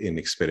hand in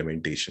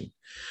experimentation.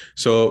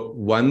 So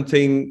one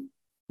thing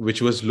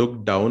which was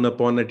looked down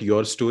upon at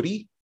your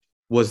story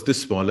was the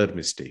smaller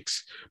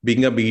mistakes.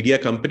 Being a media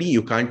company,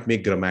 you can't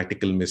make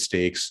grammatical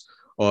mistakes,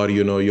 or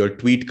your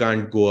tweet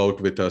can't go out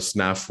with a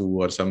snafu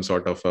or some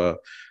sort of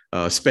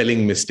a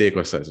spelling mistake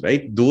or such,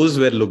 right? Those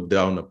were looked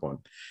down upon.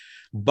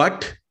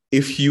 But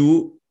if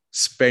you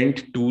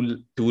spent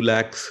 2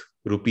 lakhs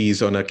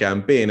rupees on a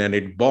campaign and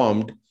it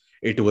bombed,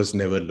 it was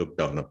never looked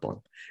down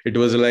upon. It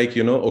was like,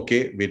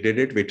 okay, we did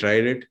it, we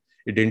tried it,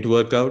 it didn't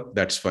work out,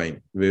 that's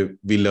fine.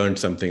 We learned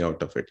something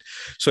out of it.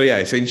 So yeah,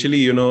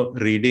 essentially,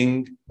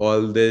 reading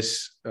all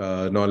this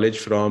knowledge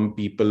from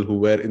people who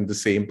were in the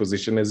same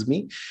position as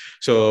me.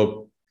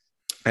 So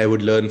I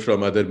would learn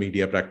from other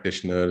media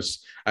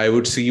practitioners. I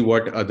would see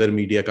what other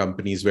media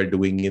companies were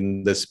doing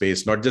in the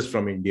space, not just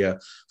from India,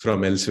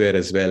 from elsewhere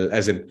as well.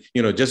 As in,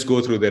 just go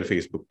through their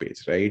Facebook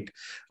page, right?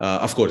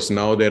 Of course,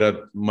 now there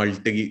are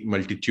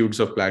multitudes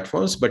of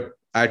platforms, but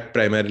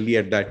primarily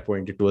at that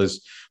point, it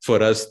was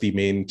for us, the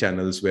main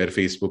channels were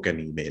Facebook and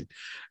email.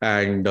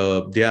 And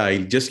I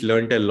just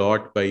learned a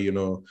lot by,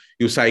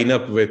 you sign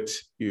up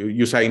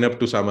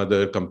to some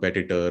other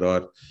competitor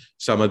or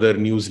some other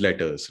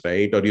newsletters,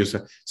 right? Or you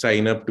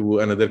sign up to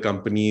another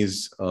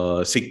company's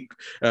product,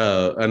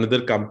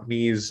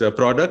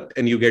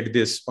 and you get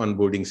this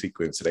onboarding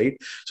sequence, right?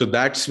 So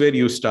that's where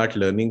you start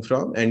learning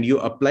from, and you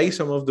apply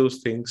some of those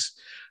things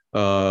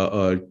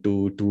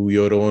to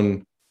your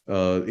own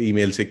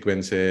email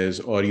sequences,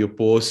 or you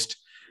post.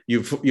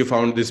 You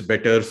found this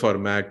better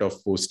format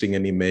of posting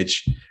an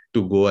image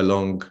to go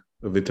along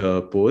with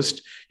a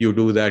post. You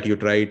do that. You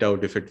try it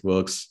out. If it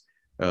works,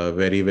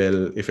 very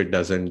well. If it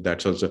doesn't,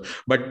 that's also.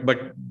 But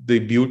the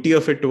beauty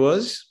of it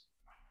was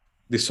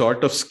the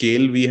sort of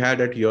scale we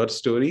had at Your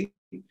Story.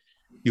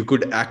 You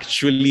could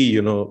actually,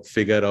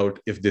 figure out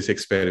if this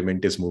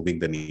experiment is moving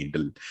the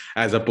needle,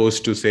 as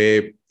opposed to,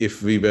 say,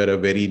 if we were a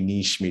very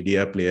niche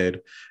media player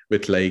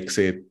with, like,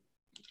 say,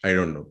 I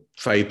don't know,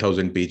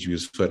 5,000 page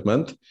views per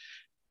month,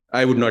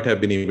 I would not have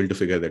been able to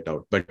figure that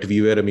out. But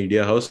we were a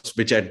media house,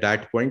 which at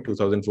that point,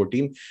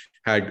 2014,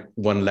 had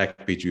 1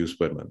 lakh page views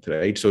per month,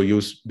 right? So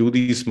you do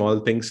these small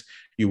things,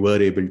 you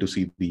were able to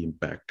see the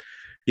impact.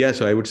 Yeah,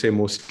 so I would say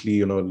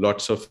mostly,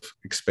 lots of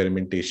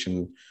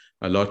experimentation,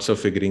 lots of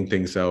figuring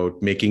things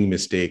out, making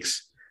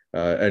mistakes,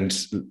 and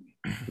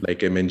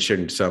like I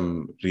mentioned,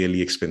 some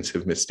really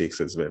expensive mistakes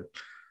as well.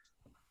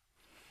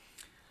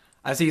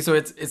 I see. So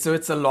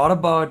it's a lot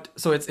about,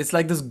 so it's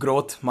like this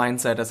growth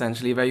mindset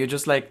essentially, where you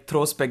just like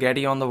throw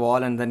spaghetti on the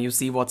wall and then you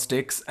see what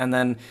sticks, and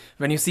then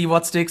when you see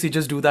what sticks, you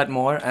just do that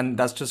more, and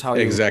that's just how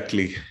you...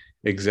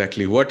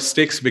 Exactly. What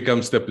sticks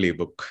becomes the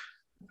playbook.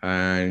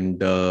 And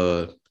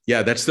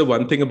that's the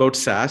one thing about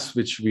SaaS,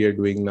 which we are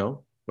doing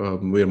now.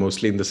 We're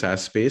mostly in the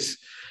SaaS space.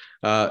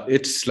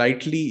 It's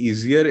slightly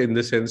easier in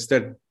the sense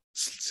that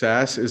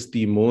SaaS is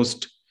the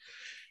most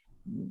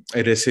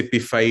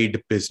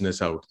recipified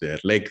business out there.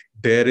 Like,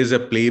 there is a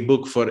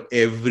playbook for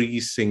every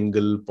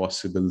single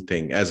possible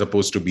thing, as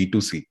opposed to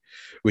B2C,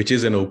 which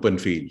is an open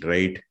field,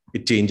 right?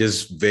 It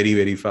changes very,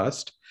 very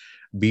fast.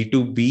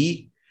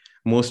 B2B,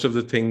 most of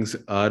the things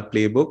are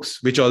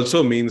playbooks, which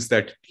also means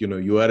that,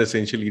 you are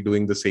essentially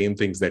doing the same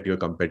things that your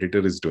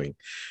competitor is doing.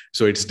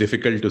 So it's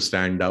difficult to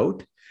stand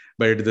out,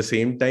 but at the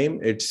same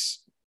time,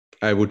 it's,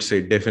 I would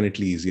say,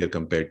 definitely easier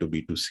compared to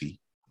B2C.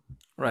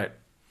 Right.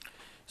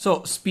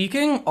 So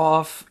speaking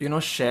of,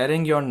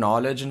 sharing your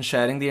knowledge and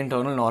sharing the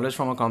internal knowledge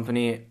from a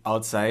company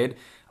outside,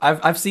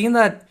 I've seen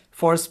that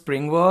for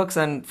SpringWorks,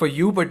 and for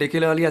you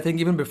particularly, I think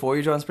even before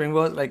you joined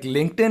SpringWorks, like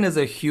LinkedIn is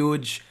a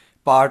huge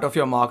part of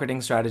your marketing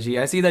strategy.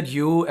 I see that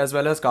you, as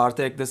well as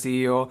Karthik, the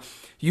CEO,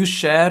 you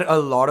share a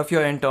lot of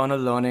your internal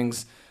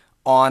learnings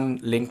on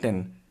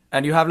LinkedIn,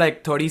 and you have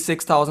like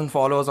 36,000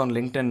 followers on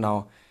LinkedIn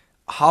now.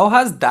 How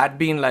has that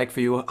been like for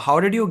you? How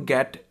did you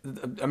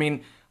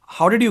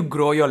how did you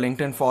grow your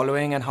LinkedIn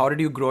following, and how did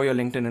you grow your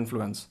LinkedIn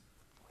influence?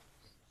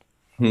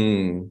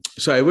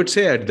 So I would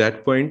say at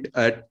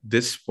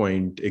this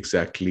point,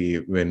 exactly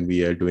when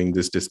we are doing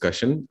this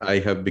discussion, I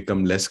have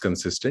become less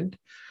consistent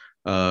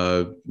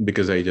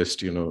because I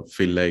just,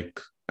 feel like,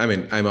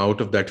 I'm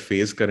out of that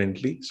phase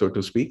currently, so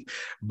to speak.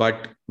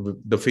 But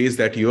the phase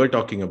that you are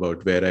talking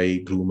about, where I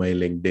grew my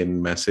LinkedIn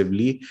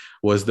massively,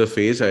 was the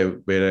phase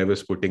where I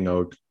was putting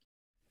out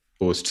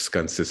posts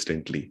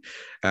consistently.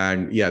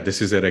 And yeah,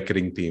 this is a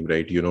recurring theme,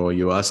 right?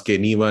 You ask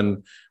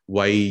anyone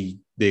why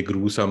they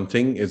grew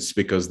something, it's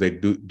because they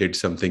did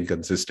something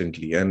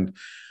consistently. And,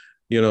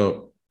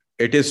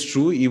 it is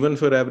true even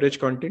for average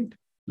content.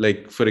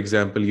 Like, for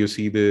example, you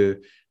see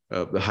the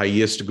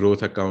highest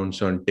growth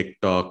accounts on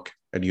TikTok,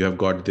 and you have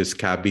got this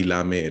Kabi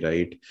Lame,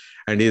 right?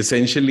 And he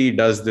essentially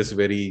does this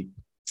very...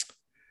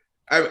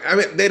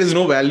 there is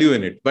no value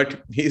in it,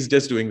 but he's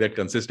just doing that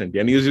consistently.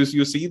 And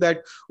you see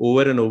that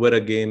over and over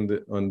again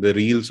on the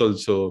reels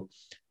also.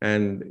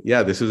 And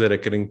yeah, this is a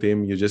recurring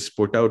theme. You just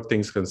put out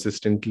things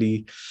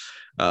consistently.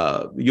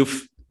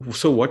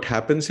 So what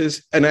happens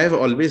is, and I've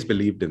always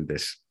believed in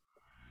this,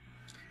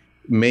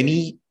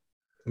 many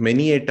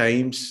a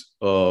times,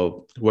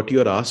 what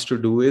you're asked to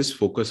do is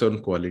focus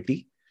on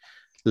quality.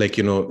 Like,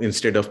 you know,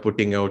 instead of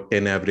putting out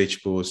 10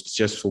 average posts,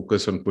 just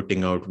focus on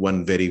putting out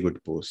one very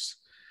good post.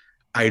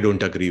 I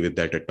don't agree with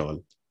that at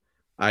all.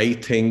 I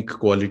think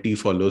quality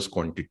follows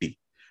quantity.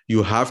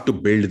 You have to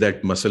build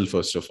that muscle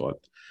first of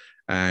all.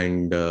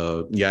 And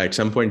yeah, at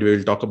some point we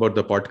will talk about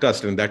the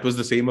podcast, and that was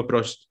the same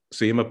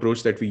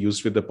approach that we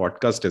used with the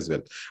podcast as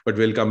well. But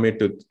we'll come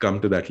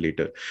to that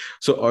later.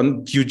 So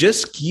on, you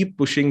just keep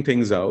pushing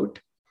things out,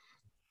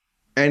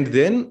 and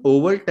then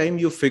over time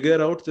you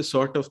figure out the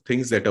sort of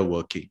things that are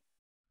working,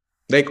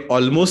 like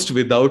almost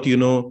without, you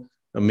know,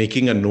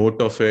 making a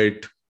note of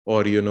it,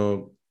 or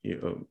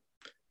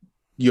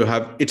you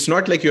have, it's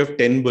not like you have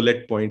 10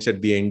 bullet points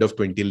at the end of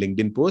 20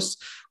 LinkedIn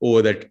posts,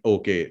 or that,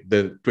 okay,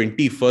 the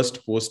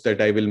 21st post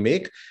that I will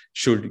make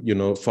should, you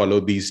know, follow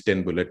these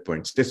 10 bullet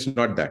points. It's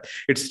not that.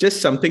 It's just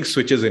something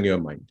switches in your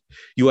mind.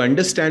 You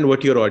understand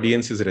what your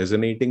audience is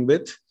resonating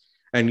with,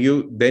 and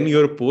then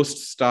your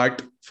posts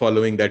start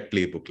following that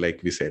playbook, like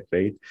we said,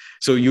 right?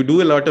 So you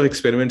do a lot of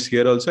experiments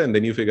here also, and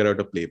then you figure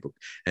out a playbook,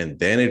 and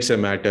then it's a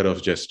matter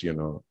of just, you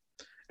know,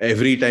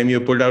 every time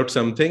you put out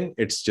something,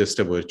 it's just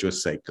a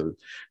virtuous cycle.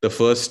 The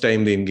first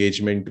time the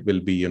engagement will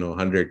be, you know,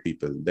 100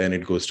 people, then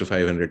it goes to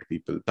 500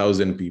 people,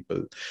 1,000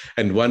 people,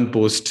 and one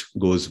post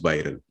goes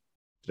viral,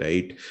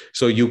 right?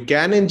 So you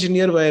can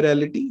engineer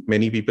virality.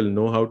 Many people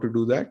know how to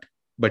do that,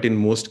 but in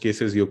most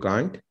cases you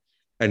can't.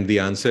 And the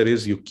answer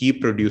is you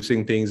keep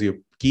producing things,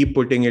 you keep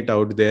putting it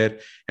out there,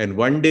 and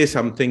one day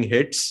something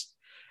hits.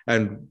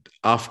 And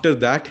after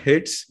that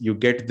hits, you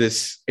get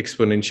this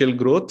exponential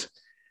growth.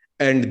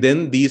 And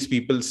then these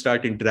people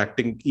start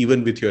interacting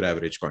even with your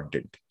average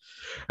content.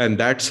 And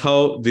that's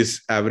how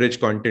this average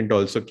content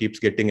also keeps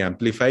getting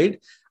amplified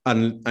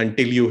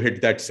until you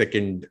hit that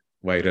second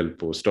viral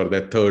post or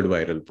that third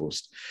viral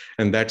post.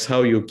 And that's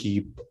how you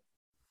keep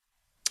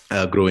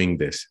growing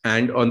this.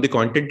 And on the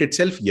content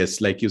itself,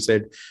 yes, like you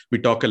said, we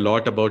talk a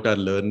lot about our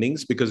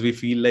learnings because we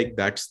feel like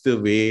that's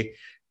the way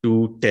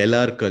to tell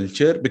our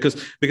culture. Because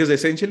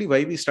essentially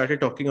why we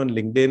started talking on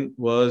LinkedIn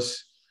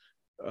was,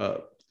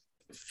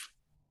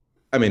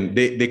 I mean,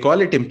 they call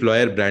it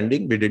employer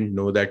branding. We didn't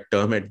know that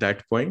term at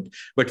that point,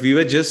 but we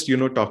were just, you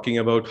know, talking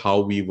about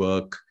how we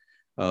work,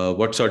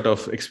 what sort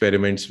of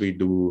experiments we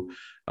do,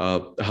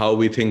 how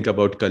we think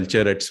about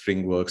culture at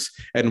SpringWorks.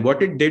 And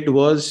what it did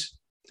was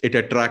it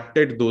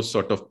attracted those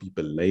sort of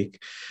people,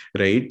 like,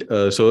 right?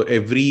 So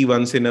every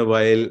once in a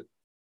while,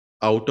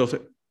 out of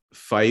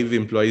 5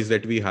 employees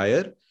that we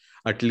hire,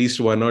 at least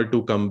 1 or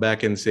 2 come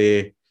back and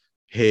say,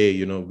 hey,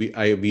 you know,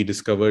 I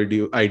discovered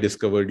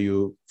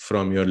you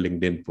from your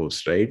LinkedIn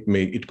post, right?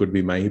 It could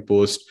be my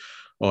post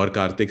or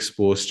Karthik's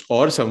post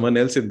or someone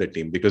else in the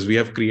team, because we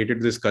have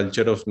created this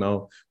culture of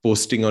now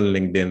posting on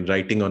LinkedIn,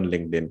 writing on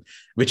LinkedIn,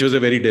 which was a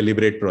very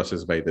deliberate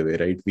process, by the way,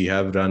 right? We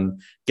have run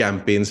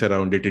campaigns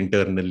around it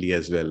internally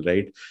as well,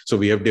 right? So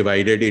we have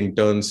divided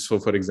interns. So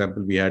for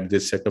example, we had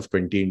this set of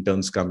 20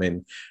 interns come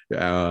in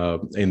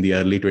the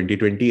early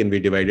 2020, and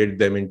we divided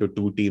them into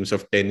 2 teams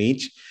of 10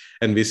 each.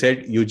 And we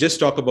said, you just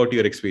talk about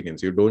your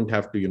experience. You don't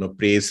have to, you know,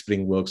 praise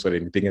SpringWorks or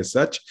anything as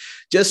such.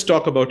 Just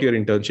talk about your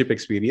internship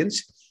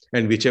experience,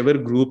 and whichever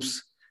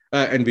groups,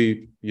 and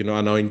we, you know,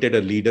 anointed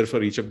a leader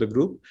for each of the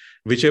group.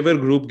 Whichever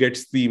group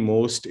gets the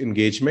most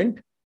engagement,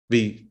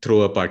 we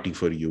throw a party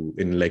for you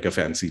in like a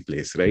fancy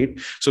place, right?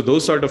 So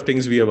those sort of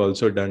things we have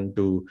also done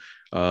to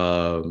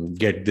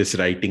get this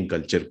writing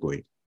culture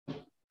going.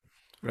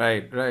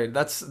 Right.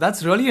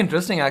 That's really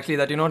interesting, actually,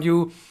 that, you know,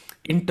 you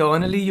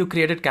internally you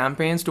created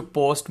campaigns to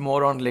post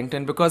more on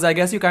LinkedIn, because I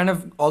guess you kind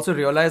of also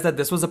realized that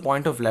this was a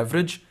point of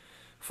leverage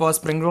for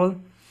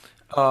Springroll.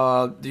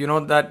 You know,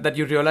 that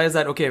you realize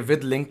that, okay,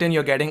 with LinkedIn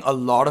you're getting a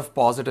lot of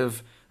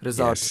positive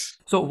results. Yes.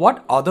 So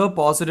what other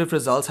positive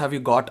results have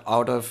you got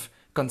out of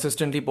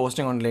consistently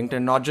posting on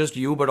LinkedIn? Not just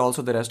you, but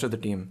also the rest of the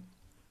team.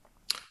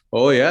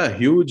 Oh yeah,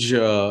 huge.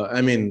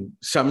 I mean,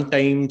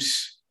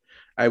 sometimes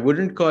I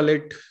wouldn't call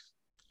it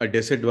a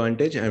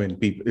disadvantage. I mean,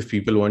 if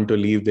people want to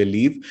leave, they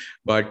leave.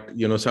 But,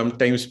 you know,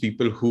 sometimes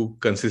people who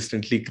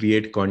consistently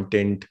create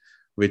content,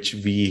 which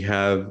we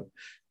have,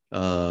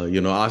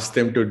 asked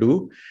them to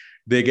do,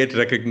 they get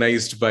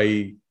recognized by,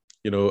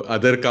 you know,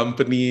 other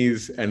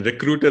companies and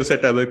recruiters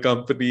at other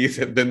companies,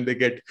 and then they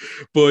get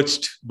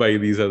poached by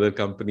these other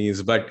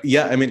companies. But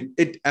yeah, I mean,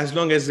 as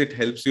long as it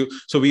helps you.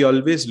 So we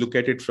always look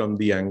at it from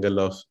the angle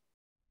of,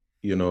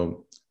 you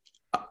know,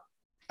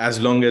 as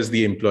long as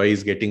the employee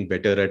is getting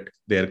better at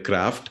their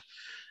craft,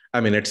 I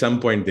mean, at some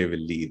point they will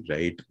leave,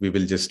 right? We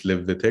will just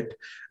live with it.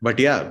 But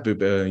yeah,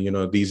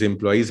 these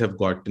employees have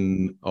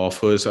gotten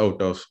offers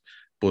out of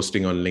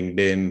posting on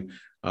LinkedIn.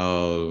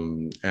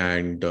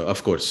 And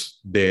of course,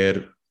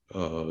 their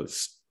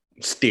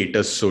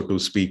status, so to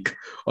speak,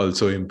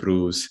 also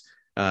improves.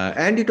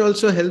 And it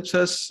also helps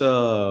us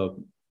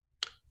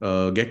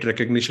get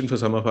recognition for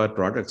some of our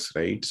products,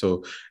 right?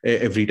 So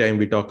every time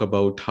we talk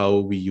about how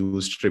we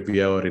use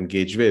Trivia or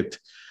Engage With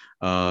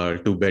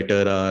to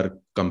better our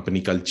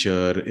company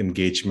culture,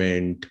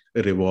 engagement,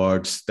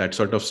 rewards, that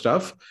sort of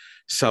stuff,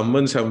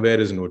 someone somewhere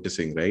is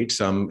noticing, right?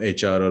 Some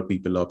HR or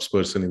people ops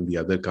person in the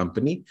other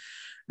company.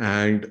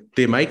 and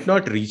they might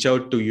not reach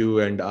out to you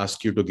and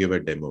ask you to give a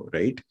demo,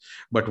 right?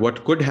 But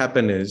what could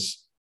happen is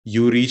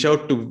you reach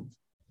out to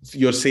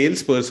your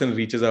salesperson,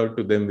 reaches out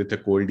to them with a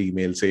cold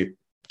email, say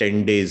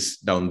 10 days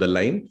down the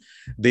line,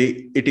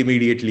 it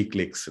immediately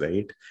clicks,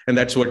 right? And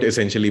that's what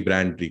essentially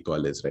brand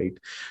recall is, right?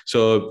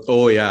 So,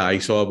 oh yeah, I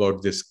saw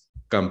about this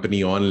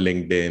company on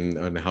LinkedIn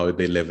and how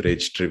they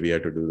leverage trivia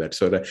to do that.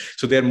 So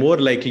they're more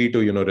likely to,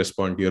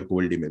 respond to your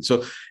cold email.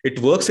 So it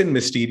works in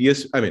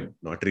mysterious, I mean,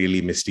 not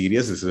really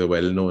mysterious. This is a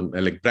well-known,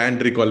 like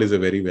brand recall is a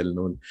very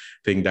well-known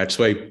thing. That's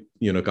why,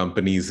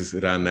 companies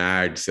run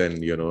ads and,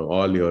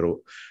 all your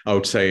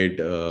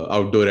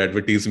outdoor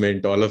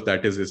advertisement, all of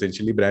that is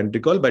essentially brand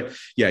recall. But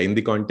yeah, in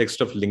the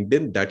context of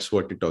LinkedIn, that's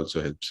what it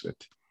also helps with.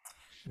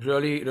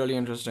 Really, really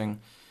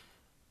interesting.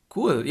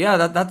 Cool. Yeah,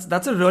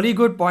 that's a really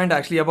good point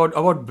actually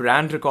about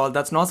brand recall.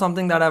 That's not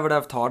something that I would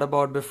have thought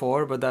about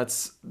before, but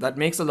that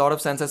makes a lot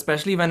of sense,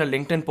 especially when a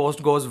LinkedIn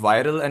post goes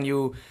viral and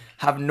you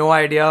have no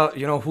idea,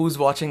 who's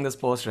watching this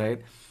post, right?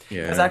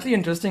 Yeah. It's actually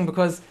interesting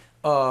because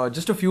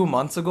just a few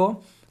months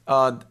ago,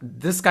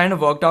 this kind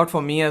of worked out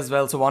for me as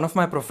well. So one of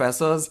my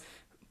professors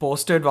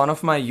posted one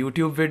of my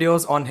YouTube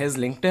videos on his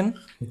LinkedIn,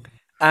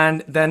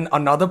 and then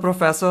another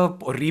professor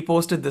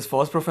reposted this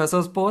first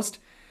professor's post.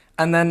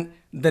 And then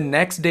the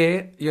next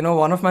day,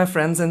 one of my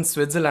friends in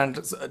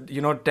Switzerland,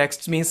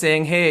 texts me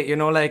saying, hey,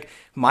 like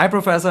my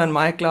professor in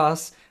my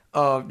class,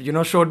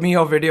 showed me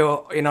your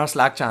video in our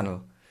Slack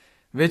channel,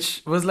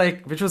 which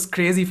was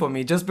crazy for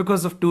me just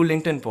because of 2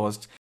 LinkedIn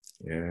posts.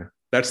 Yeah,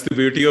 that's the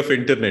beauty of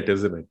internet,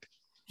 isn't it?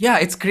 Yeah,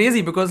 it's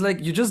crazy because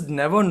like you just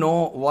never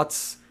know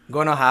what's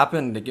gonna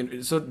happen.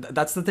 Like, so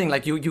that's the thing.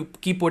 Like you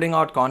keep putting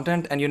out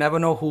content and you never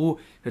know who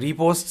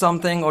reposts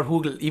something or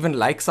who even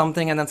likes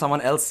something, and then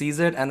someone else sees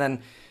it, and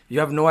then you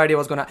have no idea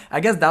what's gonna. I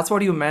guess that's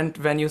what you meant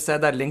when you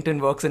said that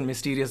LinkedIn works in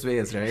mysterious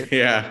ways, right?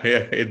 Yeah,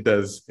 it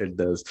does. It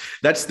does.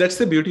 That's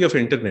the beauty of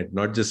internet,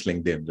 not just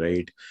LinkedIn,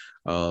 right?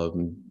 I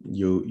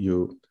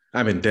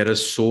mean, there are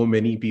so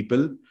many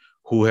people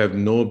who have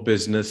no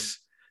business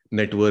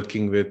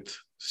networking with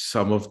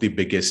some of the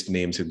biggest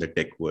names in the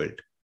tech world,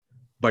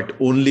 but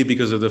only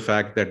because of the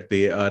fact that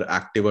they are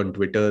active on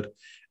Twitter,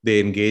 they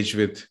engage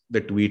with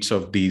the tweets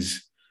of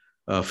these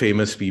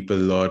famous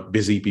people or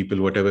busy people,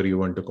 whatever you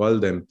want to call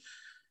them.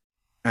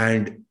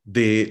 And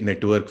they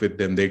network with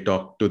them, they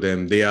talk to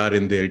them, they are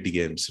in their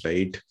DMs,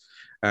 right?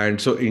 And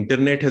so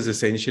internet has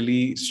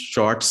essentially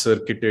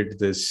short-circuited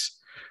this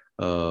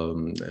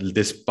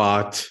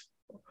path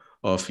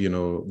of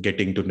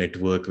getting to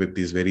network with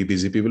these very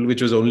busy people,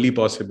 which was only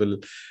possible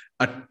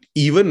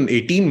even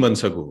 18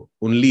 months ago,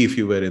 only if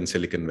you were in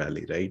Silicon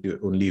Valley, right?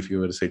 Only if you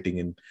were sitting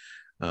in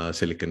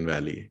Silicon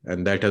Valley.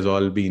 And that has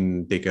all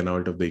been taken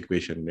out of the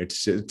equation.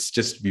 It's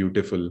just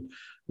beautiful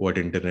what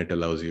internet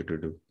allows you to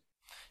do.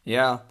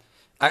 Yeah.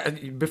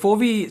 Before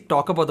we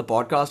talk about the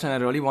podcast, and I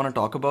really want to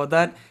talk about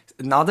that,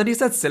 now that you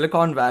said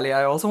Silicon Valley,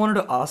 I also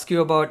wanted to ask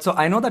you about, so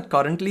I know that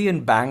currently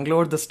in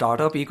Bangalore, the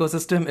startup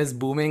ecosystem is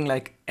booming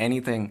like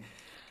anything.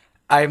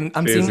 I'm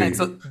seeing like,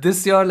 so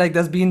this year, like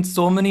there's been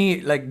so many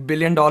like $1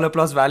 billion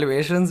plus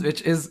valuations,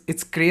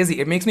 it's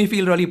crazy. It makes me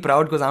feel really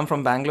proud because I'm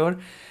from Bangalore.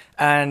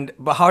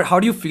 But how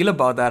do you feel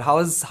about that?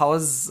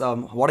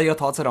 What are your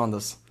thoughts around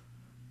this?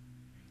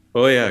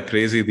 Oh yeah,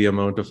 crazy the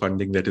amount of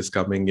funding that is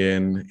coming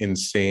in,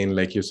 insane.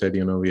 Like you said,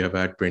 we have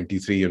had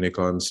 23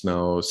 unicorns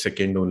now,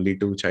 second only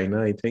to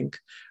China, I think,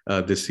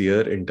 this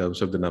year in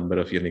terms of the number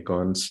of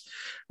unicorns.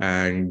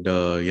 And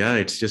yeah,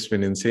 it's just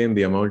been insane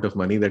the amount of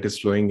money that is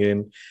flowing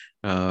in.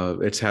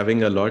 It's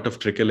having a lot of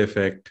trickle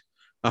effect.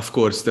 Of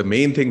course, the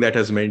main thing that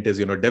has meant is,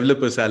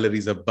 developer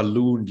salaries have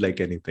ballooned like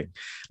anything.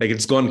 Like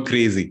it's gone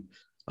crazy.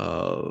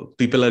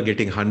 People are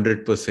getting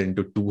 100%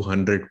 to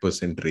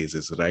 200%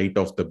 raises right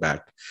off the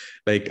bat.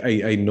 Like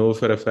I know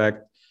for a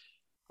fact,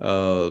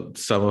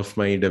 some of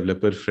my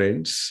developer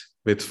friends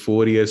with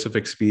 4 years of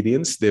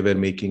experience, they were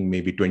making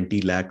maybe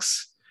 20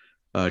 lakhs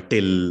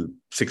till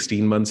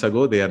 16 months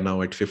ago. They are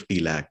now at 50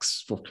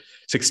 lakhs,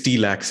 60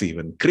 lakhs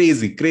even.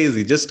 Crazy,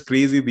 just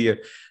crazy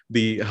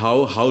the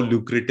how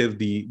lucrative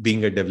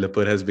being a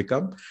developer has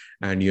become.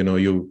 And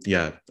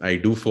I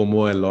do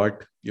FOMO a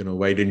lot.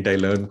 Why didn't I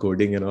learn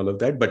coding and all of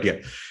that? But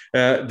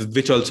yeah,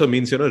 which also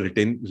means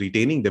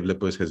retaining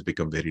developers has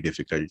become very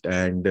difficult.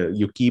 And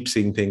you keep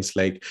seeing things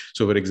like,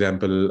 so for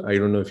example, I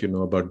don't know if you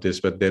know about this,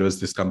 but there was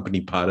this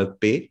company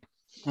Bharat Pay,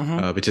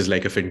 which is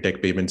like a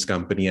fintech payments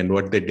company. And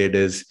what they did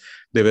is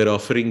they were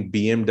offering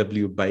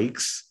BMW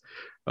bikes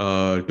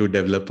to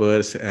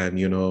developers, and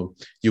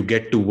you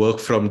get to work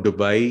from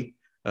Dubai.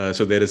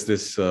 So there is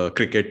this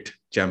cricket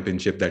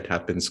championship that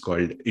happens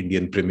called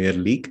Indian Premier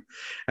League,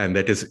 and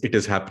it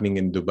is happening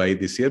in Dubai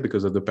this year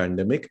because of the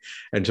pandemic.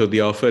 And so the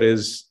offer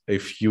is,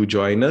 if you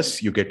join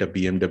us, you get a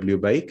BMW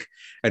bike,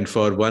 and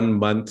for 1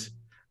 month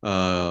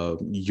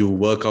you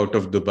work out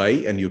of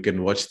Dubai and you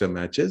can watch the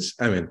matches.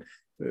 I mean,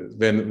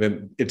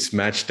 when it's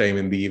match time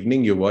in the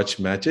evening, you watch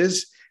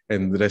matches,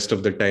 and the rest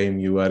of the time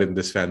you are in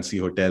this fancy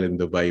hotel in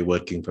Dubai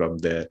working from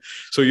there.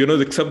 So,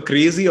 like some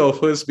crazy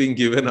offers being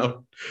given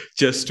out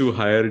just to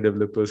hire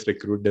developers,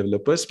 recruit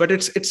developers. But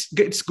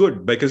it's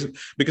good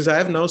because I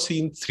have now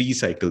seen 3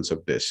 cycles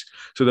of this.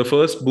 So the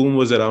first boom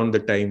was around the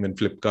time when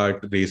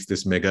Flipkart raised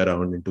this mega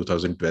round in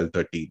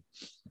 2012-13.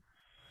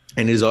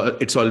 And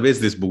it's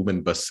always this boom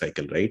and bust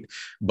cycle, right?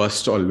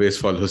 Bust always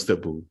follows the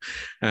boom.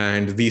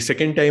 And the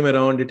second time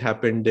around, it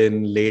happened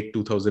in late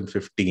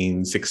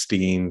 2015,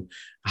 16.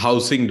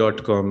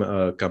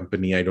 Housing.com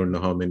company, I don't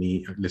know how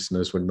many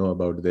listeners would know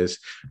about this,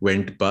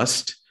 went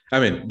bust. I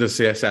mean, the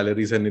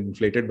salaries had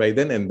inflated by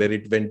then, and then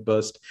it went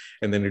bust.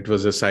 And then it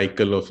was a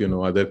cycle of,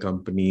 other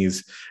companies,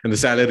 and the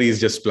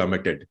salaries just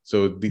plummeted.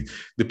 So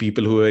the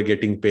people who were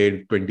getting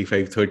paid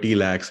 25, 30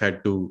 lakhs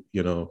had to,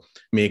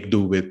 make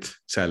do with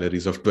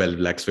salaries of 12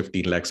 lakhs,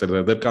 15 lakhs at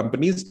other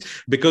companies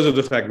because of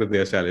the fact that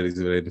their salaries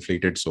were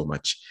inflated so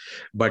much.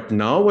 But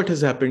now what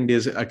has happened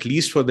is, at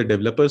least for the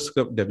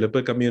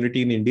developer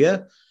community in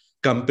India,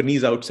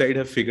 companies outside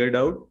have figured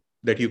out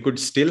that you could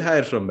still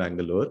hire from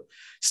Bangalore,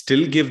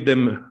 still give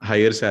them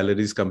higher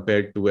salaries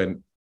compared to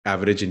an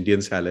average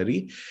Indian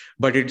salary,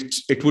 but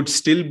it would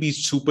still be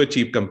super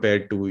cheap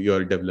compared to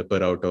your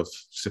developer out of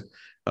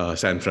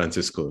San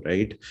Francisco,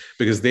 right?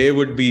 Because they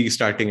would be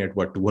starting at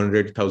what,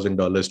 $200,000,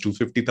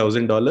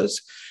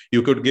 $250,000.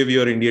 You could give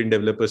your Indian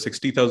developer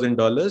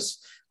 $60,000,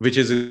 which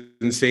is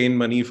insane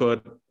money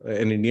for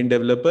an Indian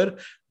developer,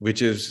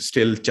 which is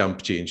still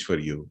chump change for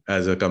you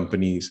as a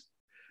company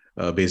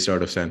based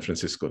out of San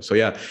Francisco. So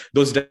yeah,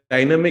 those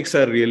dynamics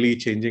are really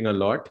changing a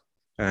lot.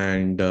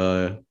 And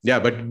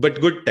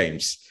but good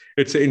times.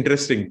 It's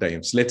interesting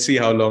times. Let's see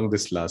how long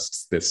this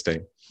lasts this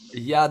time.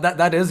 Yeah,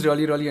 that is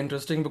really, really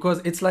interesting, because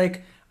it's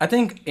like, I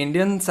think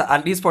Indians,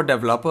 at least for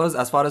developers,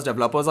 as far as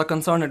developers are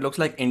concerned, it looks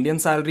like Indian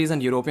salaries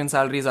and European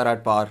salaries are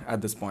at par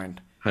at this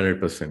point.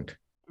 100%.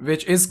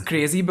 Which is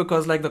crazy,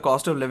 because like the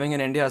cost of living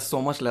in India is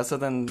so much lesser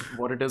than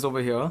what it is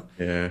over here.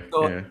 Yeah.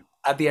 So yeah.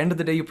 at the end of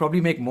the day, you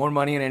probably make more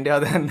money in India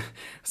than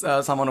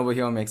someone over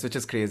here makes, which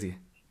is crazy.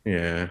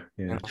 Yeah.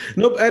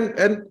 No,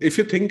 and if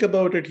you think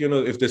about it,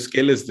 if the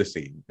skill is the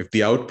same, if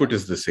the output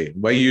is the same,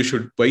 why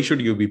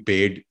should you be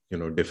paid,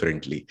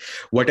 differently?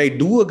 What I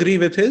do agree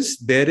with is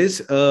there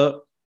is a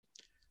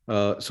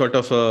sort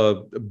of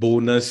a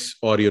bonus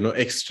or,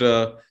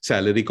 extra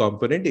salary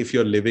component if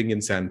you're living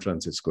in San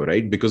Francisco,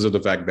 right? Because of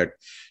the fact that,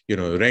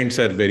 rents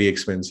are very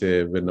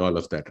expensive and all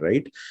of that,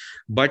 right?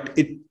 But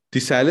the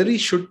salary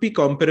should be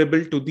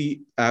comparable to the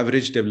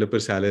average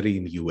developer salary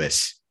in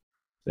US.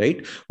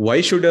 Right?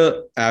 Why should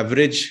a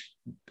average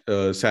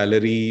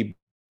salary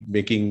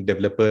making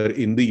developer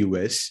in the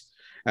US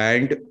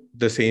and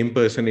the same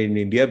person in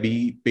India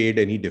be paid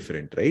any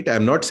different, right?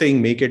 I'm not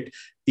saying make it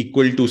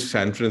equal to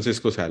San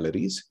Francisco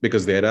salaries,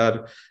 because there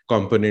are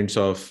components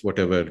of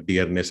whatever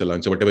dearness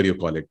allowance or whatever you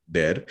call it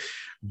there.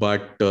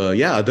 But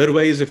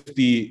otherwise, if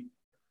the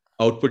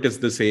output is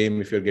the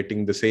same, if you're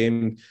getting the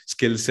same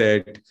skill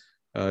set,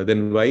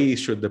 then why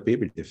should the pay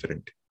be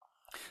different?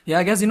 Yeah,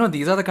 I guess,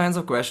 these are the kinds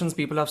of questions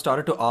people have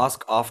started to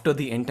ask after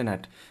the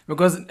internet.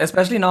 Because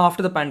especially now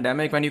after the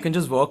pandemic, when you can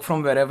just work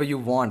from wherever you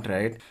want,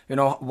 right?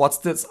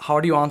 How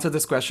do you answer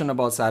this question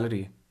about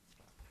salary?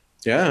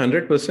 Yeah,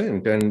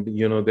 100%.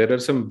 And, there are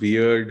some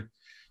weird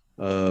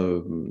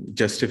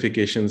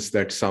justifications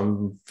that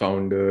some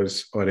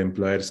founders or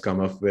employers come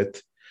up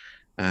with.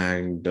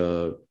 And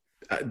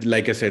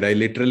like I said, I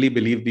literally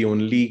believe the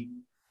only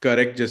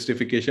correct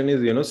justification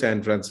is,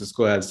 San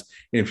Francisco has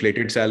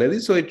inflated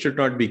salaries, so it should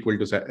not be equal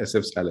to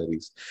SF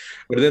salaries.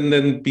 But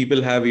then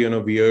people have,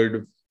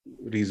 weird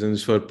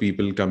reasons for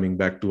people coming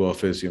back to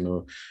office.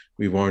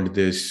 We want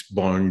this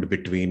bond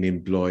between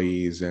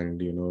employees,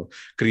 and,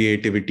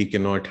 creativity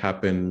cannot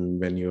happen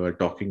when you are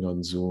talking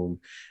on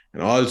Zoom,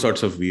 and all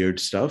sorts of weird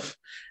stuff.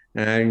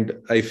 And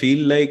I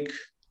feel like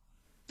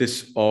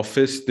this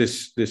office,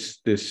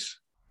 this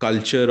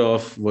culture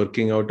of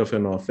working out of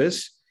an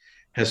office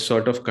has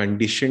sort of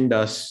conditioned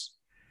us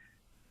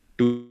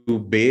to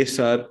base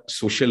our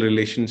social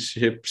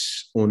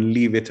relationships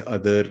only with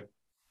other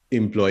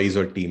employees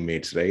or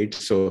teammates, right?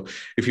 So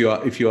if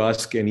you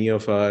ask any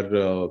of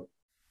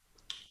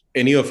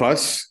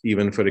us,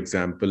 even for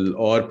example,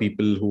 or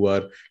people who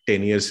are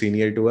 10 years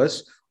senior to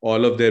us,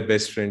 all of their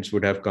best friends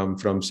would have come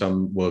from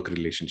some work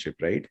relationship,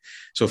 right?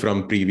 So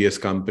from previous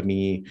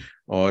company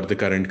or the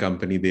current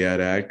company they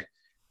are at.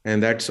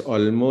 And that's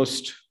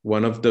almost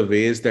one of the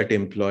ways that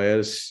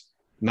employers,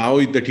 now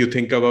that you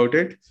think about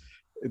it,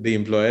 the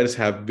employers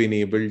have been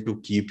able to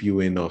keep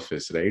you in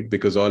office, right?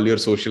 Because all your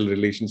social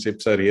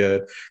relationships are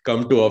here,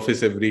 come to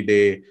office every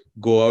day,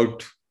 go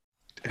out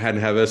and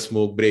have a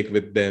smoke break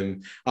with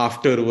them.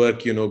 After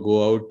work,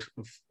 go out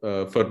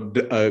for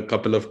a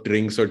couple of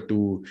drinks or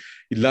two.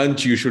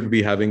 Lunch you should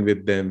be having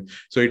with them.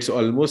 So it's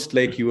almost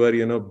like you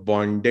are,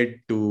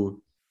 bonded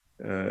to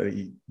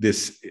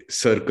this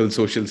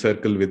social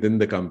circle within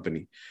the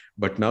company.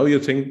 But now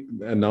if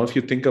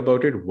you think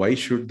about it, why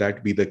should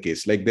that be the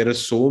case? Like, there are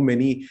so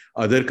many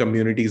other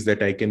communities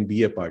that I can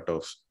be a part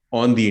of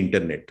on the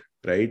internet,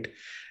 right?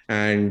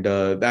 And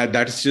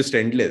that's just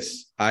endless.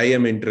 I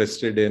am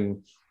interested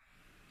in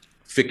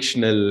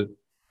fictional,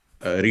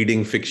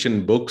 reading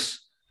fiction books.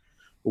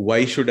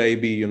 Why should I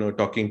be,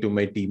 talking to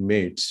my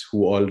teammates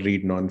who all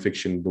read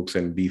non-fiction books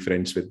and be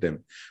friends with them?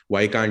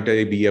 Why can't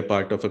I be a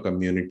part of a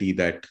community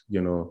that,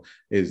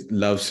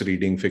 loves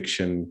reading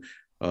fiction,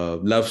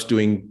 loves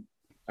doing,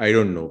 I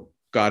don't know,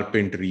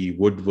 carpentry,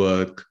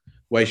 woodwork?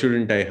 Why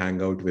shouldn't I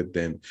hang out with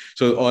them?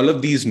 So all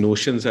of these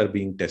notions are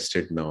being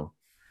tested now,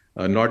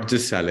 not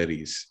just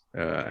salaries.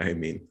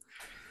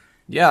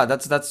 Yeah,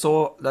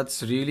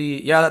 that's really,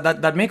 yeah,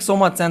 that makes so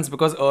much sense,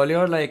 because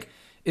earlier, like,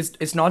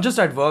 it's not just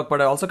at work,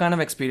 but I also kind of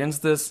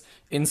experienced this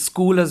in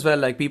school as well.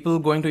 Like, people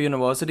going to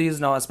universities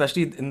now,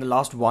 especially in the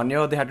last 1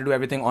 year, they had to do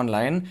everything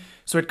online.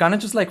 So it kind of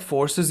just like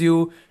forces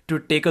you to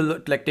take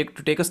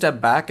a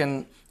step back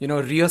and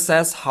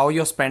reassess how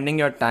you're spending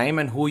your time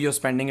and who you're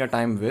spending your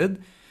time with.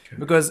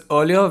 Because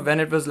earlier, when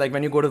it was like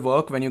when you go to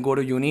work, when you go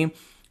to uni,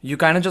 you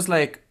kind of just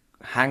like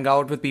hang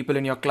out with people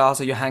in your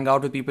class, or you hang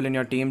out with people in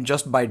your team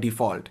just by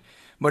default.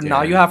 But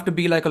now you Yeah, have to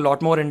be like a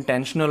lot more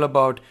intentional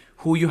about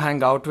who you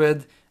hang out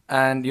with,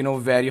 and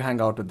where you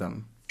hang out with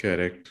them.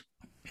 correct.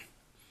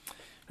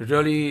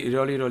 Really,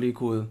 really, really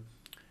cool.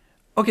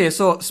 Okay,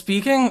 so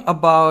speaking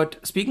about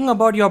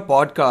your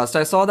podcast,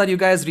 I saw that you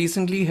guys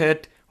recently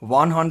hit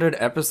 100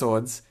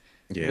 episodes,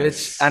 which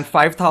Yes. and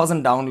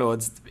 5,000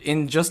 downloads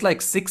in just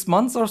like 6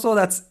 months or so.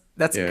 That's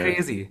Yeah.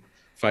 crazy.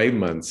 5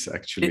 months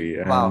actually.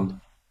 Wow. And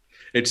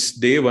it's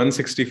day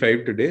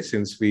 165 today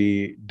since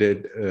we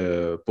did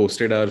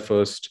posted our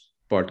first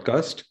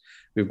podcast.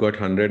 We've got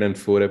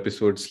 104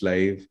 episodes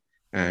live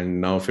and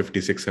now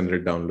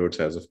 5,600 downloads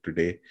as of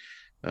today.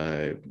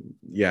 Uh,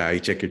 yeah, I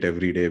check it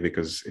every day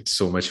because it's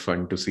so much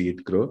fun to see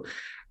it grow.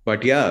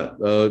 But yeah,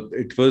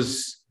 it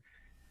was,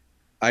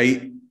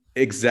 I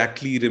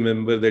exactly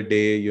remember the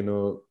day,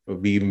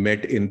 we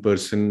met in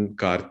person,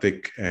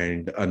 Karthik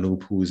and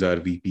Anup, who's our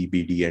VP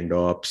BD and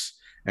Ops,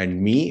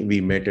 and me.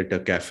 We met at a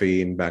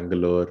cafe in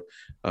Bangalore,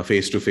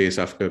 face to face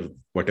after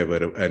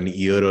whatever, an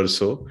year or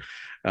so.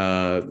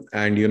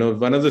 And,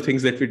 one of the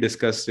things that we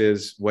discussed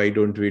is why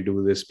don't we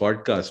do this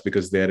podcast?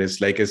 Because there is,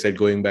 like I said,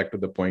 going back to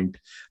the point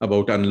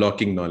about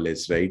unlocking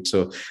knowledge, right?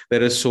 So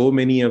there are so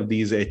many of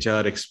these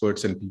HR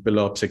experts and people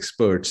ops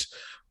experts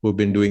who've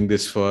been doing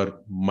this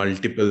for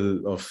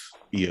multiple of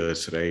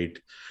years, right?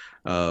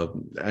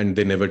 And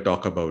they never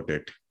talk about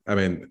it. I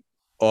mean,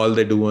 all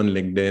they do on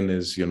LinkedIn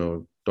is,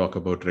 talk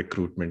about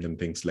recruitment and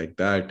things like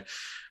that.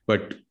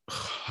 But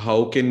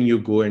how can you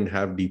go and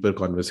have deeper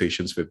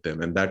conversations with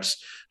them? And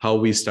that's how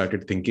we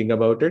started thinking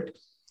about it.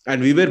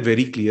 And we were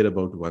very clear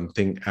about one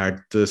thing at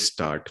the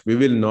start. We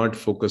will not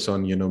focus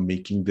on,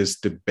 making this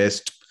the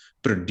best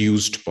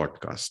produced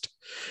podcast,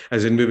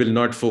 as in we will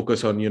not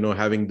focus on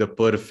having the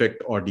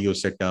perfect audio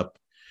setup.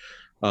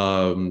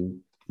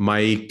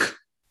 Mic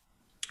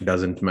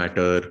doesn't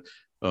matter,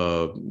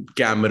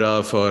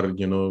 camera for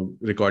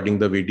recording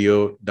the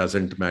video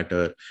doesn't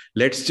matter.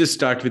 Let's just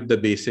start with the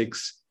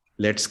basics.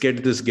 Let's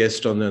get this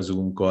guest on a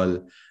Zoom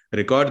call,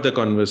 record the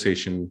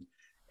conversation,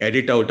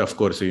 edit out, of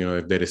course,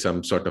 if there is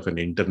some sort of an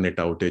internet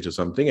outage or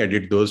something,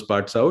 edit those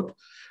parts out,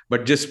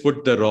 but just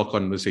put the raw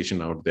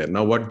conversation out there.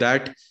 Now what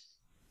that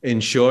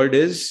ensured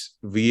is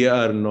we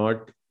are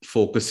not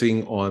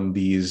focusing on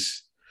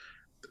these.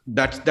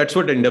 That's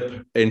what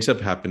ends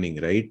up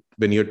happening, right?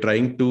 When you're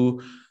trying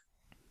to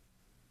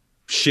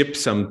ship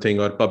something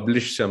or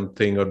publish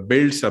something or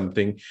build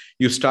something,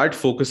 you start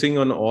focusing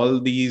on all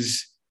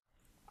these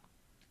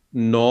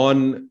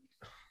non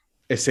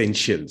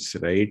essentials,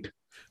 right?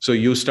 So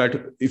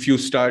if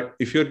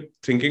you're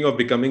thinking of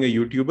becoming a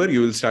YouTuber,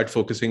 you will start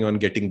focusing on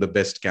getting the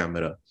best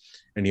camera.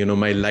 And,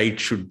 my light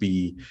should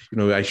be,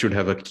 I should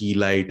have a key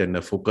light and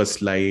a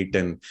focus light,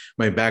 and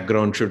my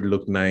background should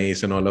look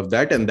nice and all of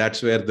that. And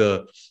that's where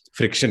the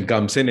friction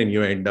comes in and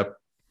you end up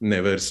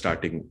never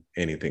starting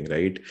anything,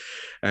 right?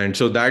 And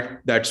so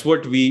that's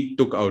what we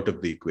took out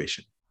of the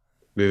equation.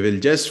 We will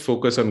just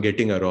focus on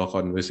getting a raw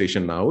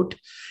conversation out,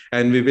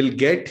 and we will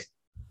get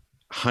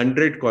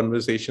 100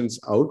 conversations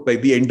out by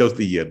the end of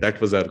the year. That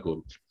was our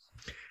goal.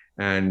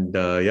 And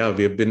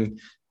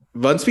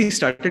once we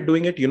started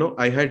doing it,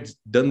 I had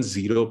done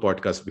zero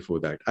podcasts before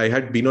that. I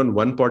had been on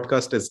one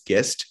podcast as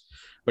guest,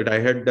 but I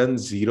had done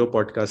zero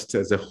podcasts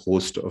as a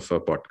host of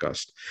a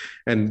podcast.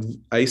 And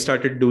I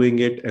started doing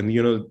it. And,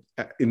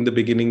 in the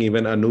beginning,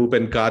 even Anup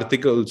and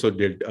Karthik also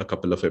did a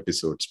couple of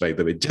episodes, by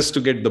the way, just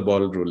to get the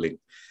ball rolling.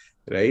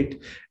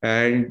 Right.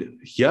 And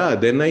yeah,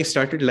 then I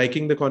started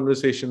liking the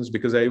conversations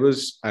because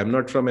I'm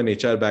not from an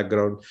HR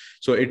background.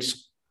 So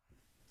it's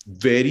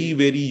very,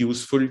 very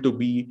useful to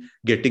be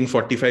getting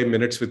 45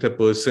 minutes with a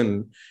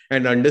person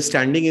and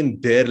understanding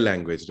in their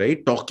language,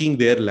 right? Talking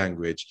their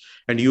language.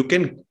 And you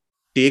can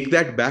take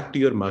that back to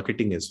your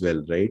marketing as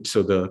well, right?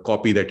 So the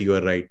copy that you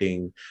are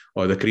writing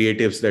or the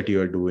creatives that you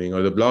are doing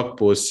or the blog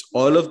posts,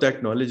 all of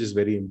that knowledge is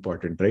very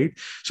important, right?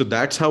 So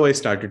that's how I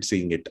started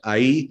seeing it.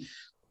 I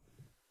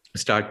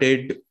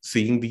started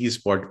seeing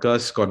these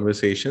podcast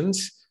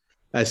conversations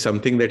as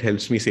something that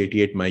helps me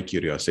satiate my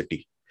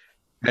curiosity.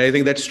 And I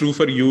think that's true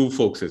for you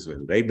folks as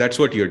well, right? That's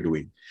what you're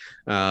doing.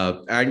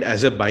 And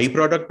as a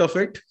byproduct of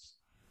it,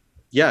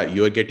 yeah,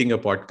 you are getting a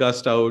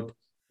podcast out.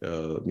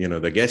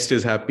 The guest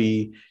is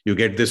happy. You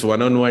get this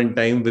one-on-one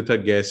time with a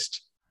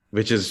guest,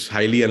 which is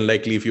highly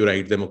unlikely if you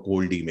write them a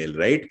cold email,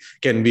 right?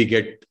 Can we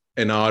get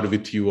an hour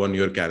with you on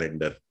your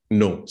calendar?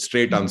 No,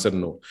 straight answer,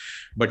 no.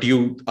 But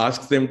you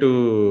ask them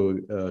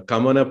to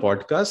come on a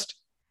podcast.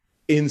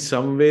 In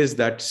some ways,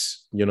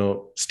 that's,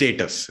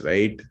 status,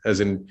 right?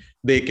 As in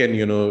they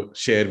can,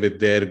 share with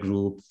their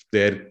group,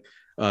 their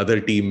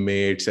other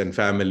teammates and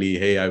family,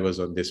 hey, I was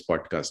on this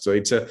podcast. So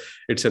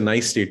it's a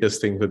nice status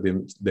thing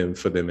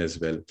for them as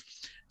well.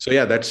 So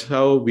yeah, that's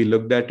how we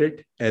looked at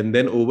it. And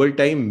then over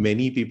time,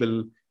 many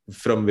people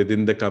from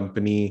within the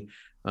company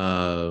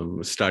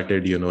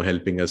started,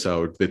 helping us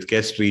out with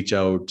guest reach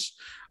outs.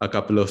 A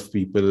couple of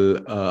people,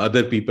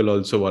 other people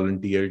also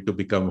volunteered to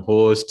become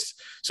hosts.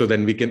 So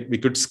then we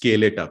could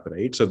scale it up,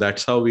 right? So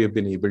that's how we have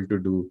been able to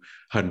do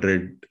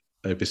 100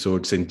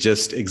 episodes in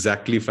just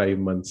exactly 5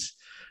 months.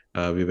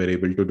 We were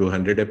able to do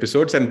 100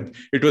 episodes, and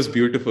it was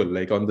beautiful.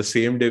 Like on the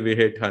same day we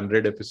hit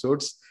 100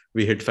 episodes,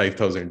 we hit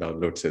 5,000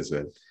 downloads as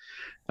well.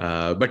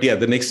 But yeah,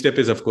 the next step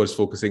is, of course,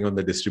 focusing on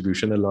the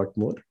distribution a lot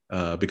more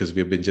because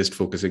we've been just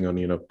focusing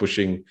on,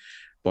 pushing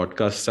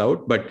podcasts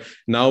out. But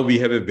now we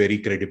have a very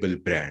credible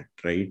brand,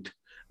 right?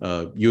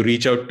 You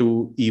reach out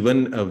to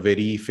even a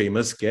very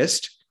famous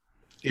guest.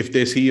 If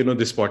they see,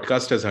 this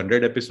podcast has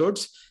 100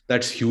 episodes,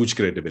 that's huge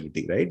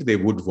credibility, right? They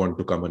would want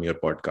to come on your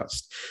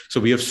podcast.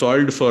 So we have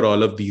solved for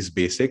all of these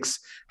basics.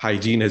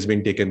 Hygiene has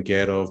been taken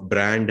care of.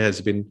 Brand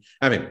has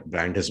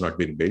not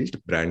been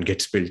built. Brand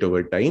gets built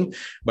over time,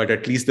 but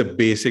at least the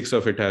basics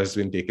of it has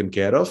been taken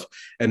care of.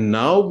 And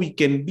now we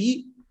can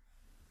be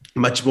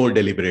much more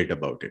deliberate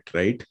about it,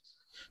 right?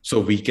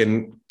 So we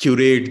can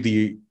curate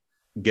the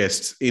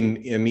guests in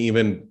an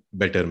even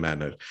better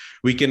manner.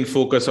 We can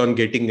focus on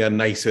getting a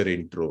nicer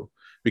intro.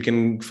 We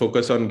can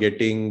focus on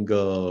getting,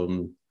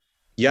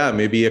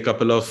 maybe a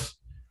couple of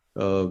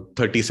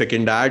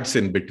 30-second ads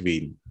in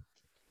between,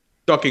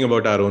 talking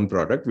about our own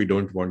product. We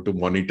don't want to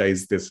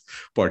monetize this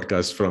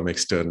podcast from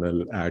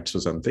external ads or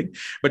something.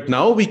 But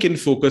now we can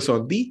focus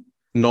on the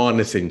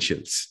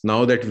non-essentials.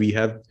 Now that we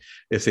have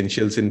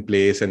essentials in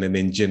place and an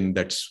engine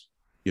that's,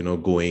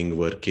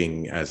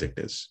 working as it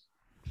is.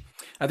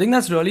 I think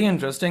that's really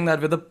interesting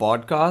that with a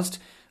podcast,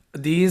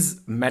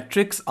 these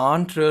metrics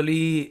aren't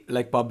really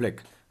like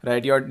public,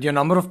 right? Your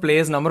number of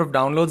plays, number of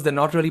downloads, they're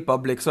not really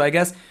public. So I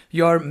guess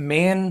your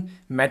main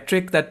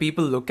metric that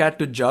people look at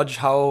to judge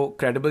how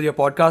credible your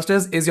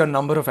podcast is your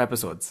number of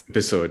episodes.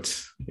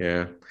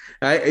 Yeah.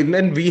 And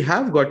then we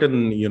have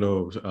gotten,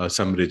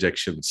 some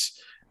rejections.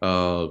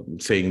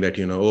 Saying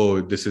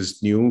that, this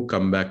is new,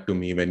 come back to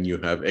me when you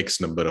have X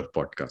number of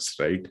podcasts,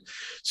 right?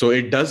 So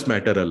it does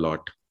matter a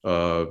lot.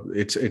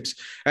 It's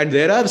and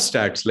there are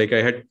stats, like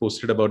I had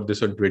posted about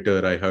this on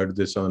Twitter. I heard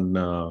this on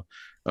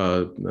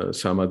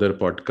some other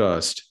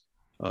podcast.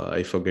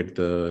 I forget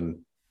the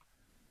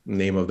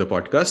name of the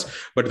podcast,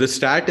 but the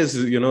stat is,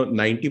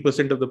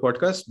 90% of the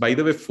podcasts, by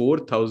the way,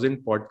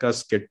 4,000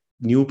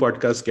 new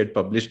podcasts get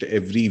published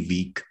every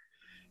week.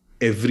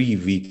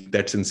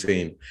 That's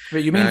insane.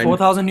 Wait, you mean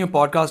 4,000 new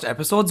podcast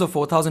episodes or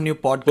 4,000 new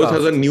podcasts?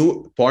 4,000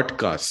 new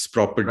podcasts,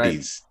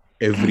 properties,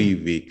 right, every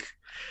week.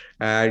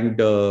 And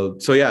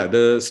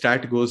the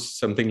stat goes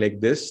something like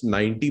this: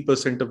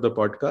 90% of the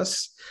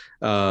podcasts,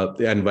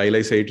 and while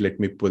I say it, let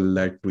me pull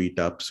that tweet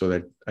up so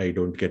that I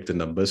don't get the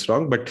numbers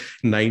wrong, but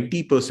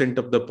 90%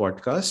 of the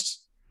podcasts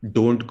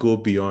don't go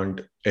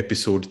beyond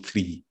episode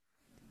 3.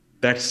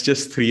 That's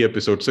just 3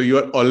 episodes. So you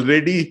are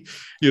already,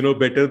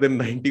 better than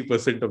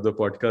 90% of the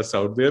podcasts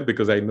out there,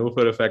 because I know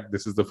for a fact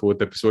this is the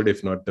 4th episode,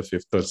 if not the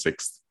 5th or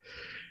 6th,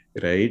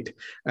 right?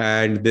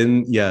 And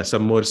then,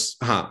 some more.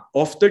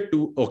 Of the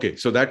 2, okay,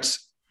 so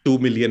that's 2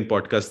 million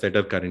podcasts that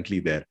are currently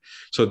there.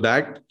 So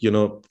that,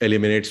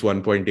 eliminates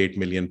 1.8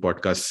 million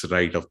podcasts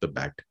right off the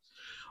bat.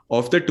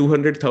 Of the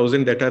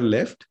 200,000 that are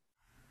left,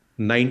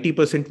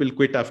 90% will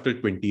quit after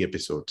 20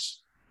 episodes.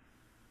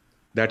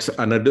 That's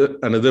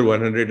another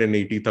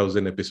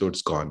 180,000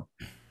 episodes gone,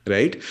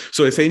 right?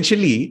 So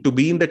essentially, to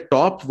be in the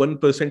top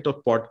 1%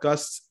 of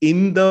podcasts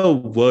in the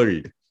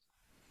world,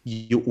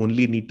 you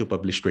only need to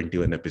publish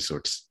 21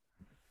 episodes.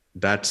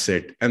 That's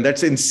it. And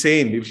that's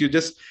insane. If you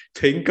just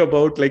think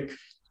about,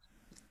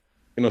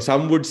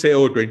 some would say,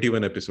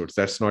 21 episodes,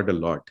 that's not a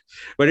lot.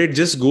 But it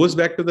just goes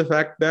back to the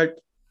fact that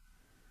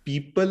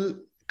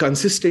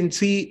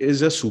consistency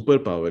is a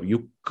superpower.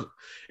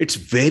 It's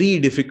very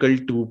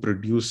difficult to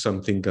produce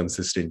something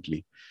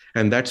consistently.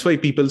 And that's why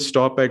people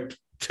stop at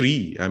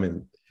 3.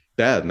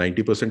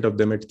 90% of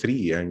them at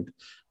 3. And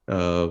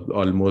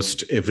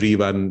almost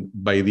everyone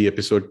by the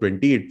episode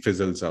 20, it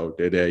fizzles out.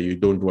 You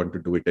don't want to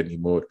do it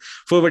anymore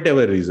for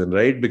whatever reason,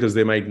 right? Because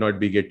they might not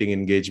be getting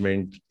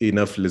engagement,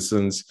 enough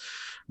listens.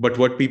 But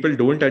what people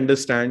don't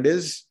understand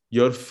is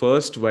your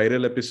first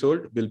viral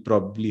episode will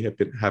probably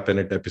happen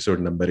at episode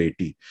number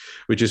 80,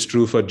 which is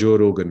true for Joe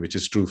Rogan, which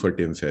is true for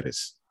Tim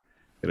Ferriss,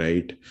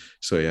 right?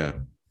 So, yeah.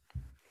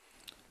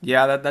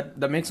 Yeah,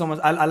 that makes so much.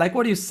 I like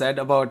what you said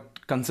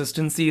about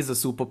consistency is a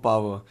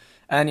superpower.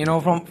 And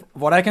from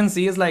what I can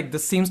see is like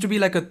this seems to be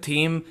like a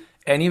theme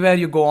anywhere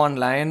you go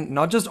online,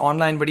 not just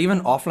online, but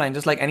even offline.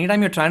 Just like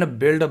anytime you're trying to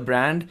build a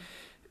brand,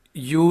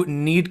 you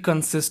need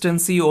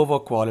consistency over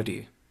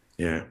quality,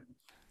 Yeah.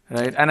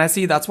 right? And I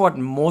see that's what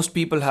most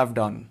people have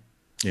done.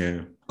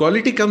 Yeah.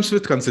 Quality comes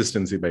with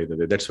consistency, by the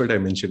way. That's what I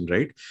mentioned,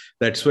 right?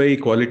 That's why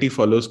quality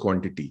follows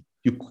quantity.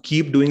 You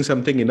keep doing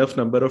something enough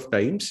number of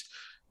times.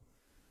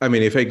 I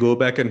mean, if I go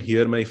back and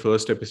hear my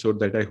first episode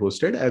that I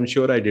hosted, I'm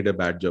sure I did a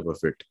bad job of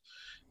it.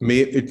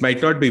 It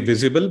might not be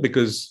visible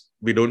because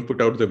we don't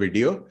put out the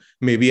video.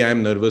 Maybe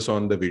I'm nervous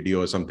on the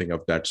video or something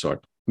of that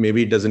sort.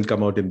 Maybe it doesn't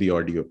come out in the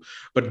audio.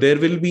 But there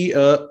will be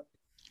a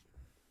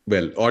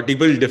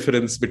audible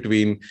difference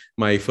between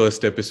my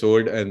first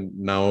episode and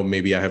now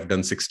maybe I have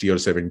done 60 or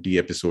 70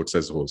 episodes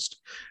as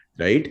host,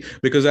 right?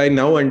 Because I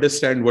now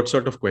understand what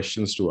sort of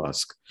questions to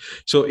ask.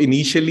 So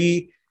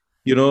initially,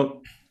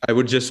 I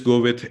would just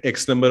go with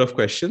X number of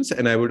questions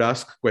and I would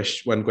ask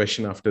one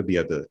question after the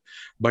other.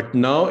 But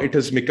now it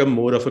has become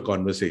more of a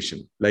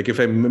conversation. Like if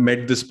I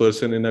met this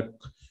person in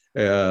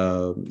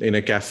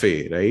a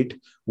cafe, right?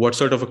 What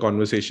sort of a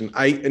conversation?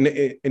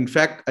 In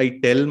fact, I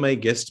tell my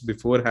guests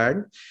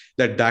beforehand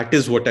that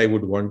is what I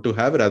would want to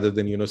have, rather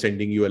than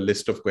sending you a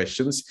list of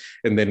questions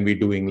and then we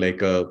doing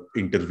like a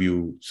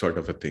interview sort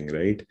of a thing,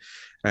 right?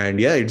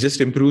 And yeah, it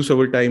just improves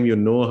over time. You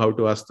know how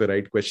to ask the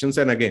right questions.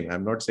 And again,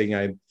 I'm not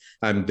saying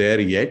I'm there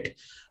yet,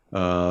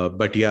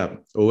 but yeah,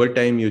 over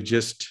time you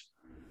just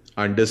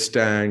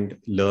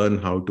learn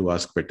how to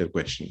ask better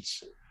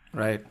questions.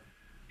 Right.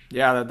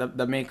 Yeah,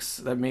 that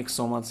makes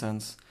so much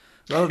sense.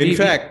 Well,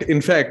 in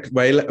fact,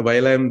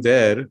 while I'm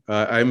there,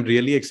 I'm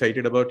really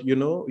excited about,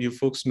 you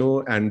folks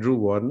know Andrew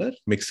Warner,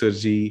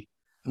 Mixergy,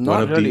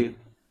 not really.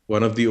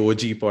 one of the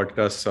OG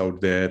podcasts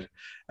out there.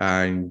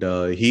 And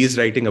he's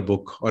writing a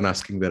book on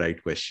asking the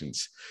right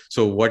questions.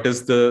 So what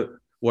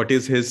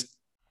is his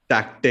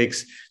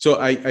tactics? So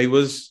I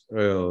was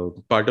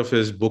part of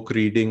his book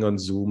reading on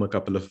Zoom a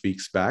couple of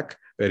weeks back,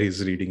 where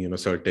he's reading,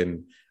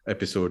 certain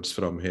episodes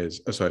from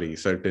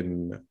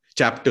certain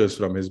chapters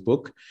from his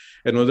book.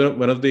 And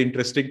one of the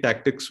interesting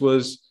tactics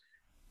was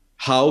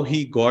how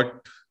he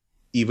got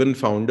even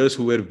founders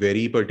who were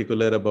very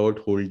particular about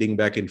holding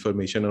back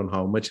information on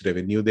how much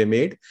revenue they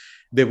made.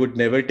 They would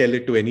never tell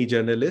it to any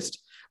journalist,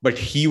 but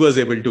he was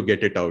able to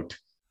get it out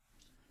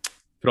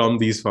from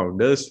these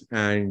founders.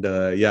 And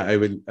I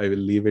will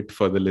leave it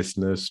for the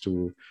listeners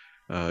to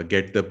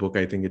get the book.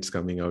 I think it's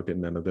coming out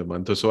in another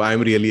month or so.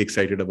 I'm really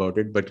excited about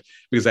it, but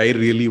because I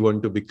really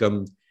want to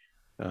become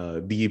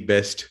the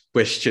best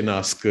question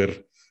asker.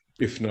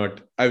 If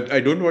not, I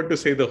don't want to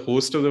say the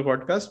host of the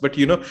podcast, but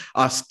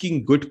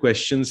asking good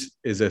questions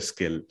is a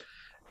skill.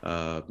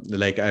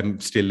 Like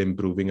I'm still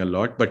improving a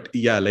lot, but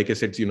yeah, like I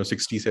said,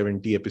 60,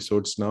 70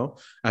 episodes now,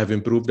 I've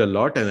improved a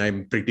lot, and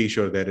I'm pretty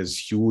sure there is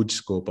huge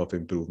scope of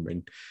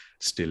improvement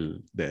still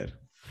there.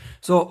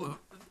 So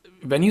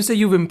when you say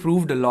you've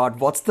improved a lot,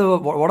 what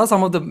are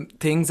some of the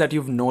things that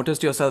you've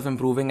noticed yourself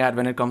improving at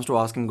when it comes to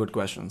asking good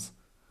questions?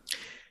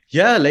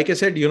 Yeah, like I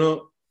said,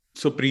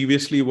 so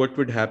previously what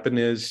would happen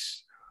is,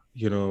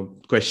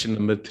 question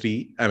number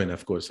 3. I mean,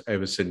 of course, I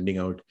was sending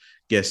out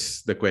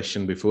guests the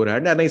question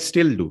beforehand, and I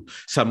still do.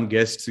 Some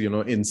guests,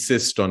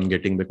 insist on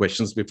getting the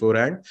questions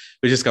beforehand,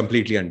 which is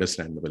completely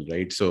understandable,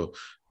 right? So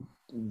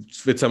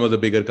with some of the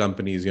bigger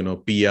companies,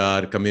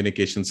 PR,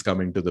 communications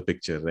come into the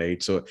picture,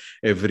 right? So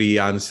every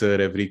answer,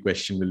 every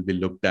question will be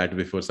looked at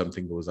before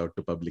something goes out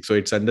to public. So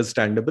it's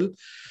understandable.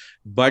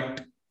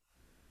 But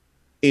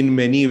in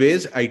many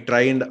ways, I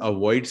try and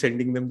avoid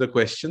sending them the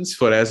questions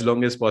for as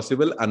long as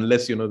possible,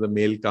 unless, the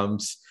mail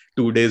comes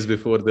 2 days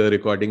before the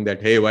recording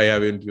that, hey, why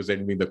haven't you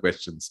sent me the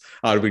questions?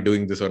 Are we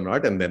doing this or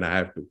not? And then I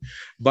have to.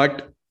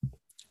 But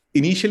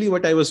initially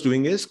what I was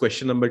doing is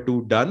question number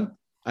 2 done.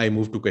 I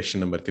moved to question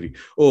number 3.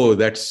 Oh,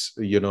 that's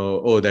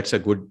a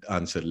good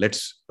answer.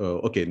 Let's,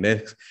 okay,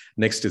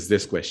 next is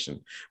this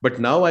question. But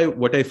now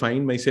what I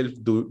find myself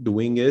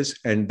doing is,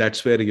 and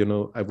that's where,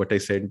 what I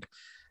said,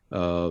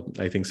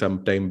 I think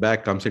some time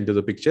back comes into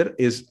the picture,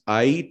 is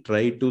I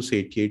try to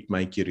satiate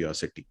my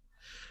curiosity.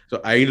 So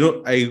I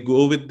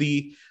go with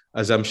the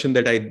assumption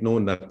that I know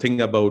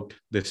nothing about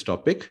this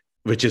topic,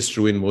 which is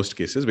true in most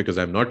cases because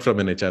I'm not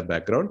from an HR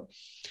background.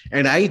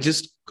 And I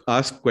just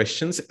ask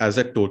questions as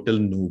a total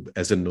noob,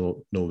 as a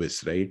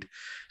novice, right?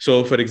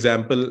 So for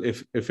example,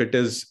 if it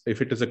is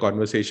a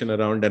conversation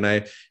around, and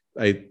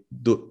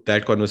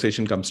that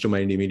conversation comes to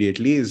mind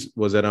immediately,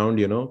 was around,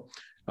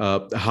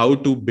 how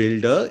to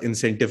build a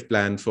incentive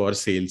plan for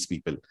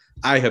salespeople.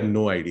 I have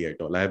no idea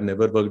at all. I have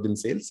never worked in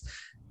sales,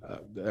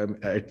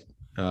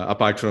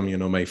 apart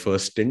from my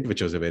first stint,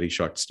 which was a very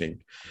short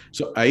stint.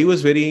 So I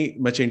was very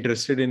much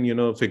interested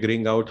in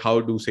figuring out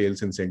how do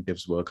sales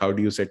incentives work, how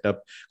do you set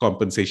up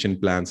compensation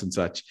plans and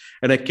such.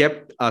 And I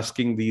kept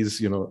asking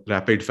these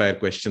rapid fire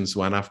questions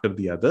one after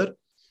the other,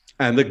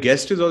 and the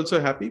guest is also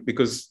happy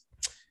because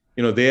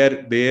they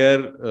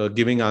are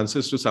giving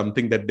answers to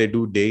something that they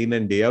do day in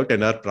and day out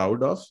and are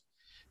proud of.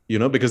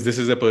 because this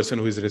is a person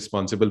who is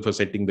responsible for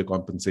setting the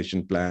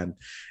compensation plan,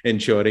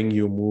 ensuring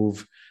you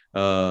move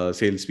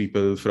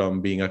salespeople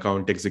from being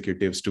account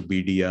executives to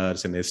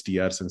BDRs and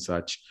SDRs and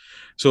such.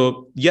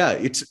 So yeah,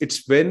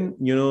 it's when,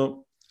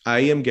 I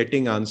am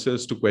getting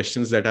answers to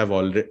questions that I've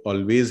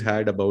always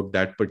had about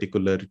that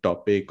particular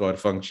topic or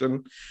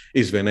function,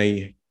 is when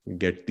I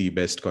get the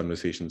best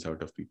conversations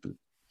out of people.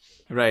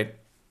 Right.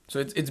 So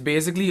it's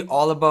basically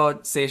all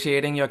about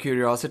satiating your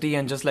curiosity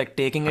and just like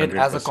taking it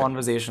as a 100%.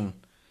 conversation.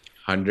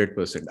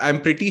 100%.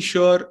 I'm pretty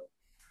sure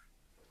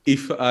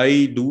if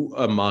I do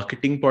a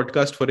marketing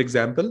podcast, for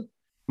example,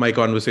 my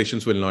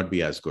conversations will not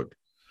be as good,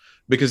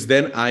 because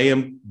then I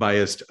am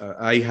biased.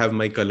 I have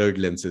my colored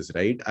lenses,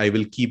 right? I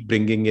will keep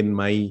bringing in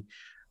my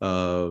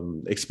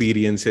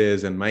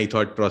experiences and my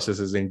thought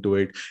processes into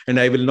it, and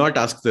I will not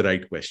ask the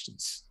right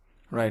questions.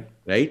 Right.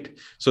 Right.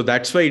 So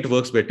that's why it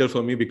works better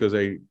for me, because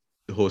I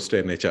host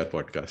an HR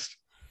podcast.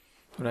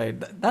 Right.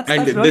 That's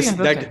And really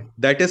interesting.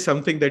 that is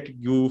something that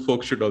you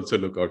folks should also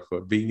look out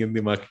for, being in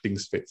the marketing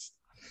space.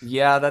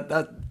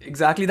 Yeah,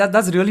 exactly.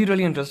 That's really,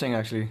 really interesting,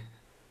 actually.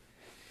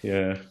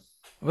 Yeah.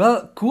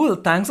 Well, cool.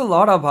 Thanks a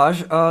lot,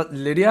 Abhash.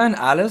 Lydia and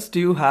Alice, do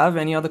you have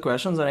any other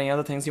questions or any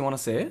other things you want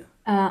to say?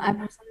 I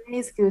personally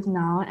is good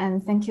now,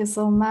 and thank you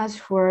so much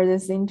for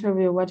this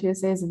interview. What you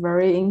say is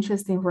very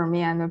interesting for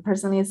me, and I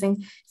personally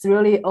think it's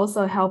really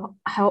also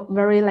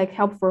very like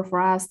helpful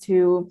for us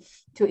to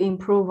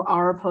improve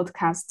our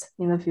podcast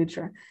in the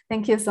future.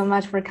 Thank you so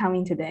much for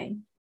coming today.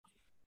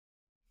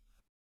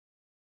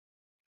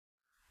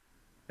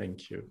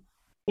 Thank you.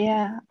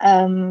 Yeah.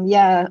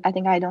 I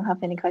think I don't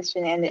have any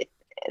question, and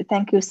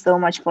thank you so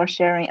much for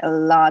sharing a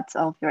lot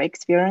of your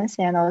experience.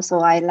 And also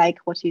I like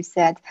what you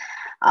said,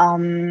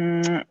 not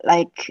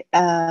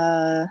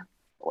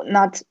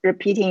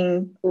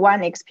repeating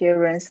one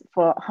experience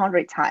for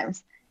 100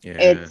 times. Yeah.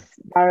 It's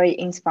very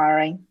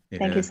inspiring.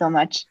 Thank you so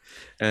much.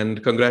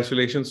 And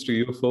congratulations to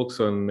you folks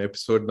on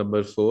episode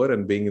number 4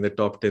 and being in the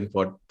top 10%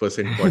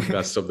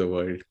 podcasts of the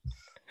world.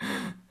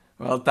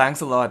 Well,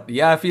 thanks a lot.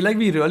 Yeah, I feel like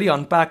we really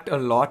unpacked a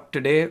lot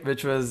today,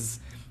 which was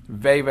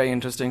very, very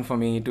interesting for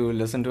me to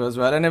listen to as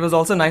well. And it was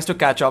also nice to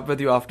catch up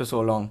with you after so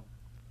long.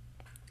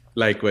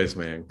 Likewise,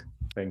 Mayank.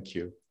 Thank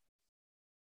you.